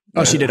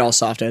 Oh, she did all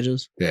soft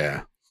edges.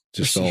 Yeah,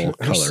 just Her- all her-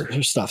 color.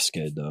 Her stuff's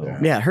good though. Yeah.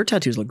 Yeah, her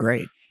tattoos look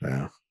great.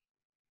 Yeah,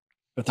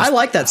 But this- I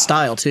like that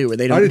style too, where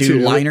they I don't do do too.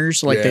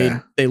 liners. Like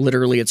Yeah. they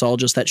literally, it's all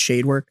just that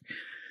shade work.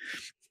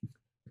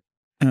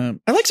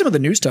 I like some of the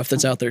new stuff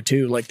that's out there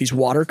too, like these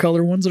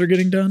watercolor ones that are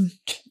getting done.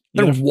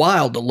 They're Yeah.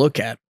 wild to look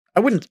at.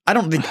 I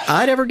don't think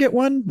I'd ever get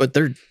one, but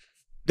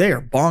they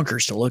are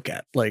bonkers to look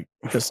at. Like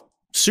just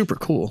super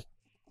cool.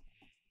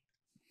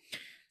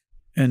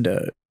 And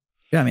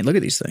yeah, I mean, look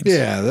at these things.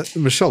 yeah.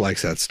 Michelle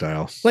likes that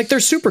style. Like they're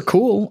super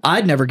cool.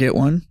 I'd never get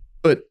one,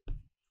 but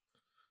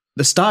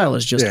the style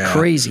is just Yeah.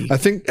 crazy. I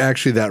think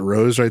actually that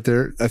rose right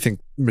there. I think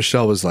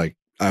Michelle was like,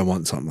 "I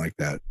want something like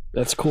that."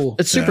 That's cool.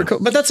 It's super Yeah. cool.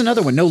 But that's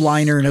another one. No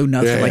liner, no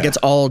nothing. Yeah, Like yeah. it's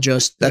all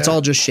just Yeah. all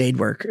just shade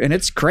work. And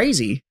it's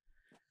crazy.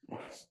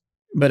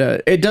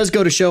 But it does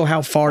go to show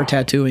how far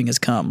tattooing has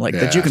come. Like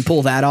that you Yeah. can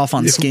pull that off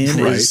on Yeah, skin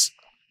right. is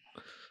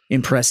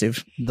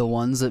impressive. The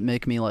ones that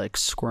make me like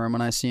squirm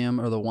when I see them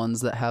are the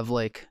ones that have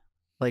like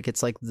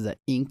it's like the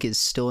ink is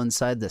still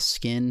inside the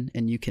skin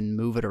and you can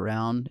move it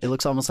around. It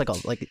looks almost like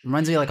it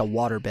reminds me of like a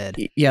water bed.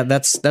 Yeah,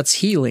 that's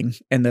healing,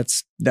 and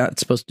that's not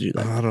supposed to do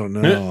that. I don't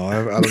know. I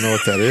don't know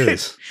what that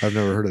is. I've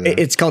never heard of that.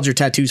 It's called your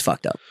tattoos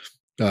fucked up.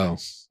 Oh,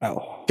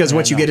 Oh, Because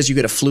what I you know. get is you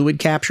get a fluid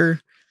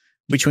capture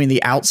between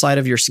the outside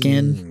of your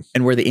skin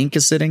and where the ink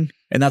is sitting,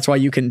 and that's why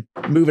you can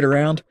move it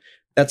around.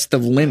 That's the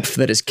lymph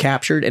that is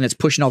captured, and it's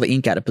pushing all the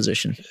ink out of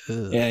position.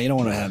 Yeah, you don't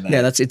want to have that.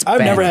 Yeah, it's. I've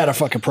bad. never had a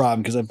fucking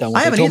problem because I've done what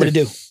I they haven't told me to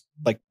either. do.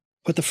 Like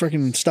put the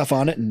freaking stuff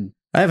on it and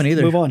I haven't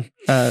either. move on.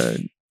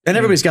 And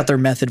everybody's got their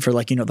method for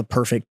the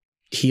perfect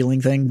healing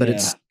thing, but Yeah.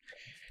 it's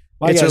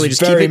My It's guy's really just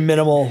very keep it-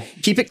 minimal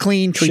keep it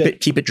clean, Shit.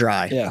 keep it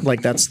dry. Yeah.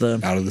 Like that's the.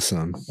 out of the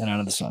sun. and out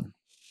of the sun.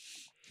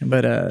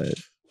 But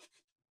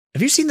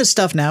have you seen this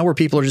stuff now where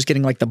people are just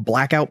getting like the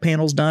blackout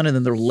panels done and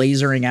then they're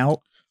lasering out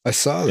I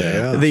saw that.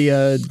 Yeah. Yeah. the I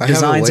have a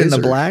designs in the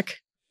laser. black?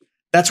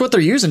 That's what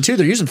they're using too.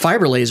 They're using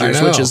fiber I lasers,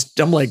 know. which is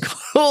I'm like,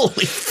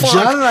 holy fuck.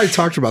 John and I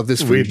talked about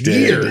this for We did.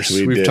 years.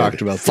 We We've did.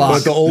 talked about Fuck.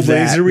 this. But the old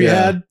that, laser we yeah.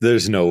 had,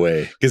 there's no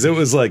way. Because it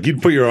was like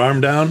you'd put your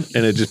arm down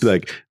and it'd just be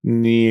like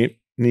near.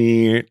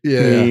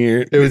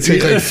 Yeah. It would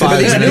take like But 5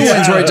 these new minutes.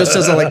 ones where it just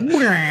says like,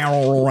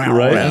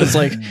 Right. and it's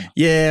like,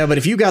 yeah, but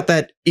if you got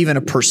that even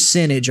a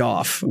percentage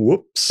off,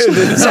 Whoops.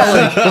 It's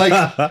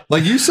not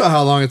like you saw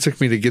how long it took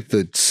me to get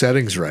the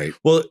settings right.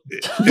 Well,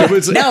 it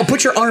was now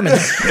put your arm in.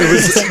 it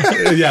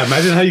was yeah.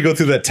 Imagine how you go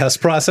through that test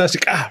process.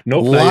 Like,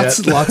 nope, not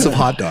yet. Lots of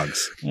hot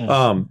dogs. I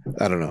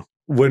don't know.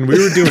 when we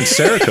were doing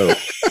Cerakote,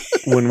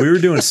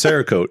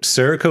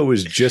 Cerakote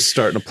was just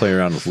starting to play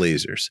around with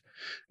lasers.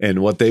 And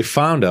what they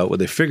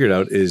figured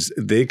out is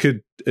they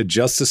could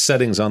adjust the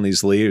settings on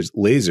these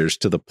lasers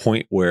to the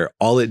point where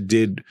all it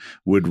did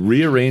would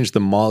rearrange the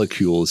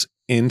molecules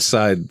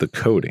inside the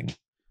coating.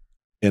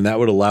 And that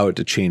would allow it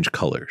to change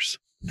colors.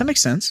 That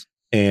makes sense.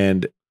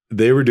 And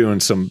they were doing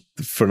some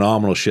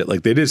phenomenal shit.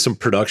 Like they did some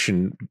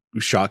production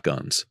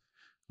shotguns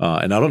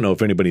And I don't know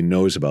if anybody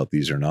knows about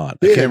these or not.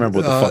 I can't remember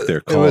what the fuck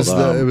they're called.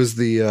 It was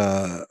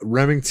the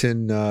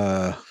Remington.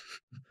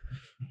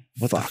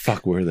 What the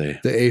fuck were they?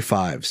 The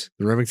A5s.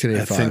 The Remington A5s.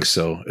 I think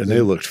so. And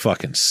they looked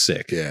fucking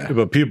sick. Yeah.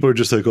 But people are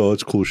just like, oh,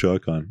 it's a cool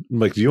shotgun. I'm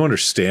like, do you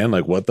understand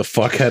like what the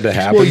fuck had to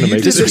happen to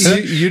make this?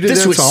 this? You did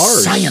This that was to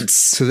ours.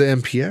 science. To the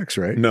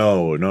MPX, right?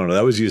 No.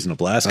 That was using a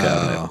blast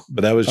cabinet.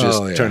 But that was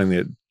just turning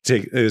it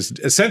was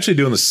essentially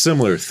doing a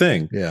similar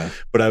thing. Yeah.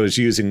 But I was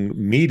using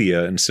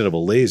media instead of a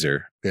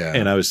laser. Yeah.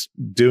 And I was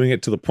doing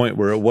it to the point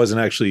where it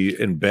wasn't actually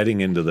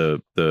embedding into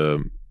the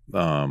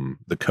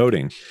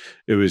coating.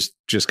 It was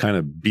just kind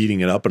of beating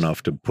it up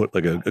enough to put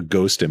like a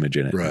ghost image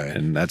in it. Right.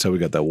 And that's how we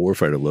got that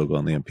Warfighter logo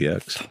on the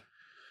MPX.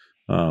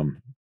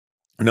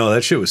 No,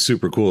 that shit was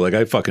super cool. Like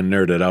I fucking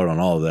nerded out on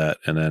all of that.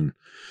 And then,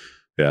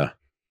 yeah,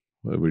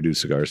 we do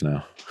cigars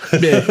now.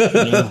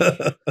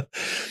 Yeah.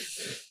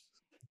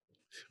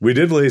 We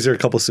did laser a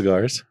couple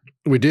cigars.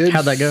 We did.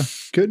 How'd that go?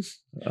 Good.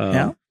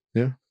 Yeah.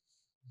 Yeah.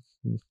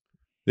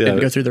 Didn't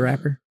go through the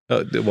wrapper.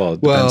 Well,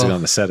 depending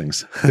on the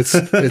settings.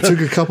 It took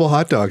a couple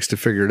hot dogs to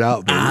figure it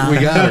out, but we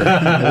got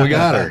her. We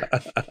got her.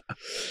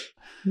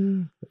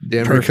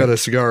 Damn, we cut a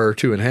cigar or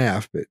two in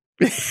half, but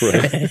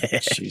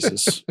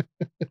Jesus.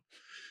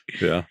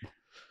 Yeah.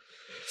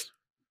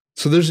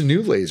 So there's a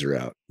new laser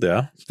out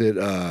Yeah.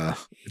 that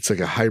it's like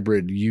a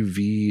hybrid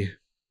UV.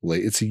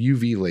 It's a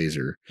UV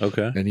laser,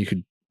 Okay. and you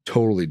could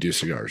totally do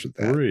cigars with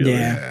that. Really?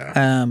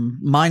 Yeah.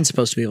 Mine's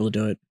supposed to be able to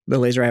do it. The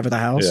laser I have at the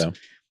house. Yeah.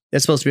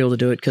 It's supposed to be able to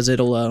do it because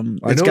it'll I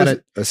it's know got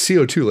a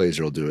CO2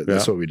 laser will do it.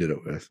 That's Yeah. what we did it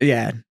with.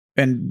 yeah.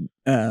 And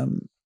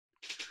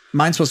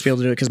mine's supposed to be able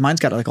to do it because mine's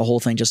got like a whole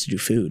thing just to do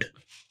food.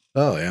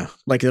 Oh yeah.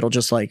 Like it'll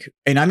just like,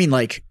 and I mean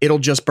like it'll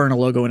just burn a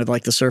logo into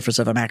like the surface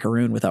of a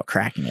macaroon without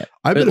cracking it.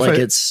 I bet But, like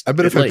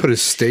if I put a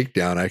steak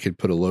down, I could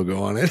put a logo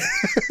on it.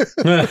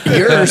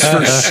 yours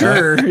for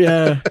sure.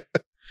 Yeah.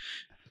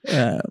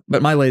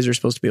 But my laser's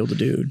supposed to be able to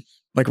do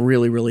like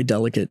really, really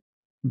delicate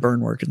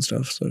burn work and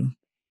stuff. So,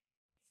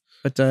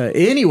 but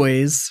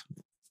anyways,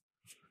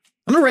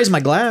 I'm gonna raise my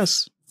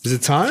glass. Is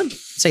it time?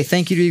 Say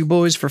thank you to you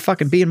boys for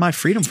fucking being my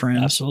freedom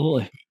friends.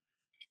 Absolutely.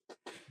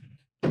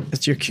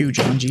 That's your cue,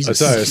 John. Jesus.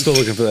 Sorry, I was still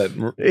looking for that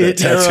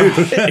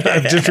tattoo. I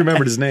just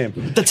remembered his name.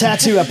 The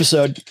tattoo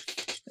episode.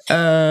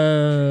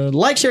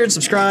 Like, share, and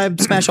subscribe.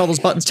 Smash all those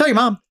buttons. Tell your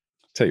mom.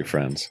 Tell your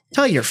friends.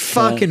 Tell your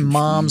fucking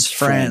mom's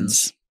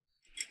friends.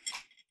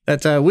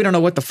 That we don't know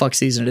what the fuck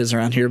season it is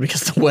around here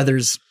because the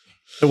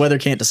weather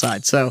can't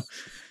decide. So,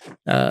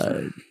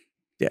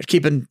 yeah,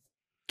 keeping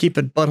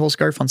butthole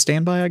scarf on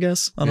standby. I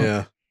guess.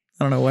 I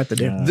don't know what to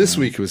do. This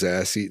week was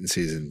ass eating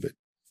season,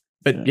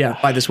 But yeah,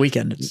 by this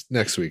weekend it's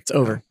next week it's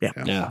over. Yeah.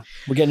 Yeah.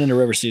 We're getting into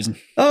river season.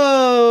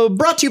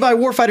 Brought to you by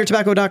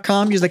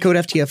warfightertobacco.com. Use the code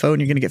FTFO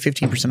and you're going to get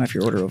 15% off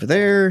your order over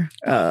there.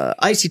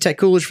 Icy Tech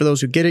Coolers for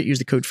those who get it. Use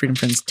the code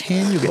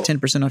FreedomFriends10. You'll get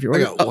 10% off your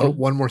I order. got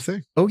one more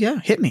thing. Oh yeah,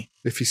 hit me.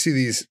 If you see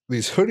these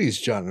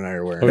hoodies John and I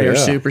are wearing, Oh, They are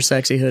yeah. super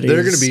sexy hoodies.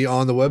 they're going to be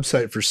on the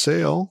website for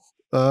sale.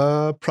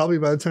 Probably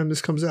by the time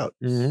this comes out.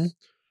 Mm-hmm.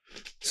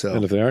 So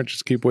And if they aren't,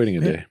 just keep waiting a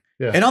day.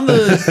 And on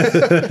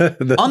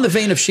the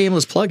vein of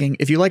shameless plugging,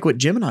 if you like what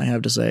Jim and I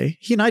have to say,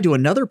 he and I do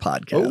another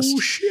podcast. oh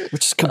shit!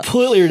 Which is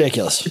completely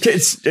ridiculous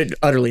It's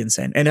utterly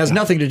insane and has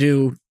nothing to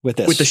do with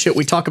this. with the shit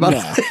we talk about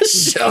Yeah. on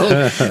this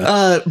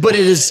show. But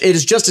it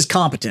is just as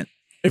competent.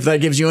 If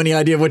that gives you any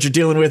idea of what you're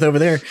dealing with over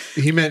there.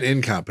 He meant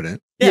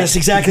incompetent. Yes,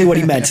 exactly what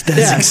he meant. That's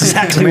Yeah.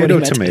 exactly what he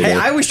meant. Tomato. Hey,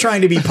 I was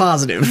trying to be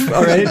positive.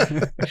 All right.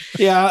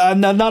 Yeah,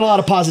 not a lot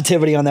of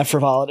positivity on that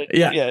frivolity.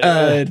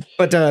 Yeah.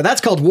 But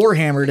that's called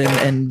Warhammered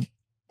and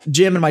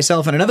Jim and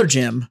myself and another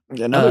Jim.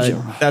 Another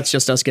Jim. That's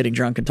just us getting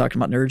drunk and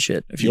talking about nerd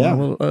shit. If you Yeah.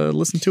 want to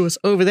listen to us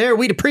over there,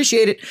 we'd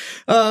appreciate it.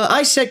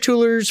 Ice-Tech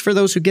Toolers, for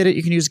those who get it,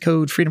 you can use the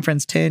code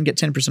FreedomFriends10, get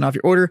 10% off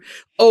your order.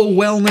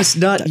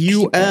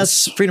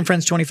 OhWellness.us.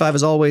 FreedomFriends25,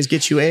 as always,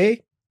 gets you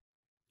a...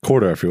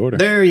 Quarter off your order.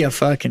 There you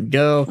fucking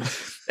go.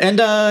 And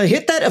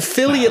hit that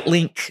affiliate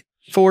link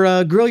for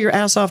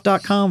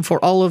grillyourassoff.com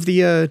for all of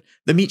the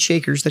meat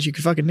shakers that you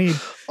could fucking need.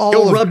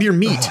 Go rub your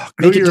meat.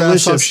 Make it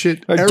delicious.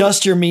 Shit. Or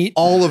dust your meat.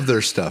 All of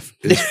their stuff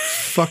is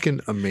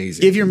fucking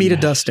amazing. Give your meat a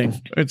dusting.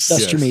 It's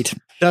Dust your meat.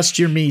 Dust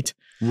your meat.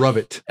 Rub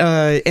it.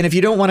 And if you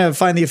don't want to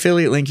find the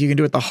affiliate link, you can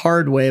do it the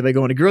hard way by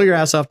going to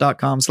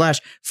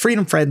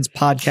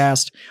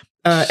grillyourassoff.com/freedomfriendspodcast.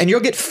 And you'll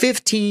get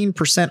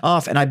 15%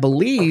 off. And I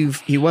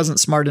believe he wasn't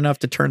smart enough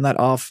to turn that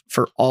off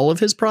for all of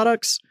his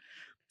products.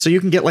 So you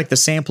can get like the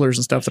samplers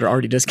and stuff that are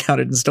already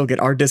discounted and still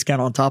get our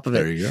discount on top of it.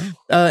 There you go.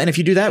 And if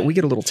you do that, we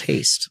get a little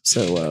taste.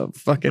 So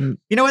fucking,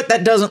 you know what?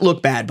 That doesn't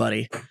look bad,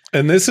 buddy.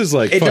 And this is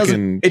like It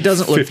fucking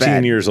doesn't look 15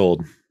 bad. years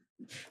old.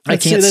 I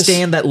Let's see can't this.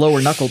 stand that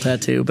lower knuckle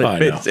tattoo, I but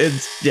know.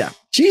 it's yeah.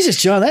 Jesus,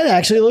 John, that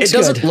actually looks It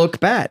doesn't good. look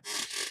bad.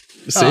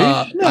 See?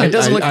 It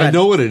doesn't look I bad.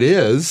 know what it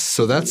is,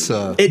 so that's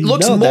It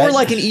looks No, more that-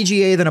 like an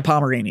EGA than a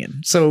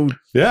Pomeranian. So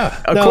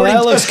yeah. according,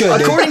 that looks good,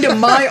 dude. according to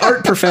my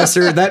art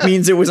professor, that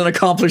means it was an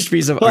accomplished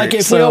piece of Like art.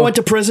 if So, we all went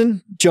to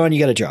prison, John, you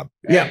got a job.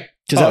 yeah.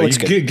 Because Oh, that looks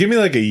good. give me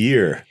like a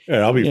year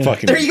and I'll be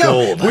fucking There you go.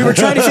 gold. We were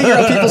trying to figure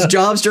out people's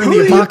jobs during who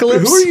the are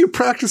apocalypse. who are you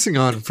practicing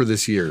on for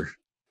this year?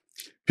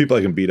 People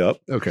I can beat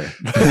up. Okay.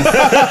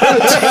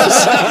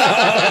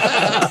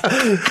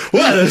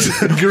 Well, that's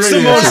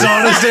the most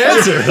honest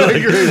answer.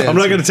 Like, I'm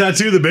not going to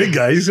tattoo the big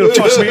guy. He's going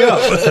to fuck me up.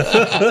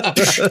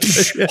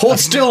 Hold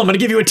still. I'm going to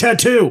give you a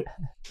tattoo.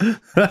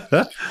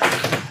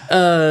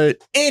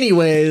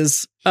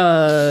 Anyways, we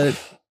have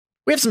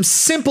some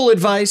simple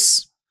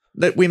advice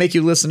that we make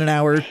you listen an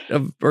hour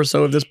or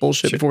so of this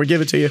bullshit before we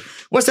give it to you.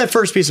 What's that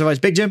first piece of advice,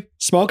 Big Jim?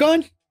 Smoke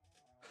on?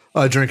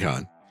 Drink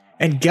on.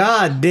 And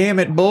god damn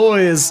it,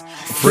 boys.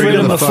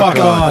 Freedom the fuck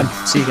on.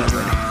 See you guys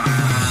later.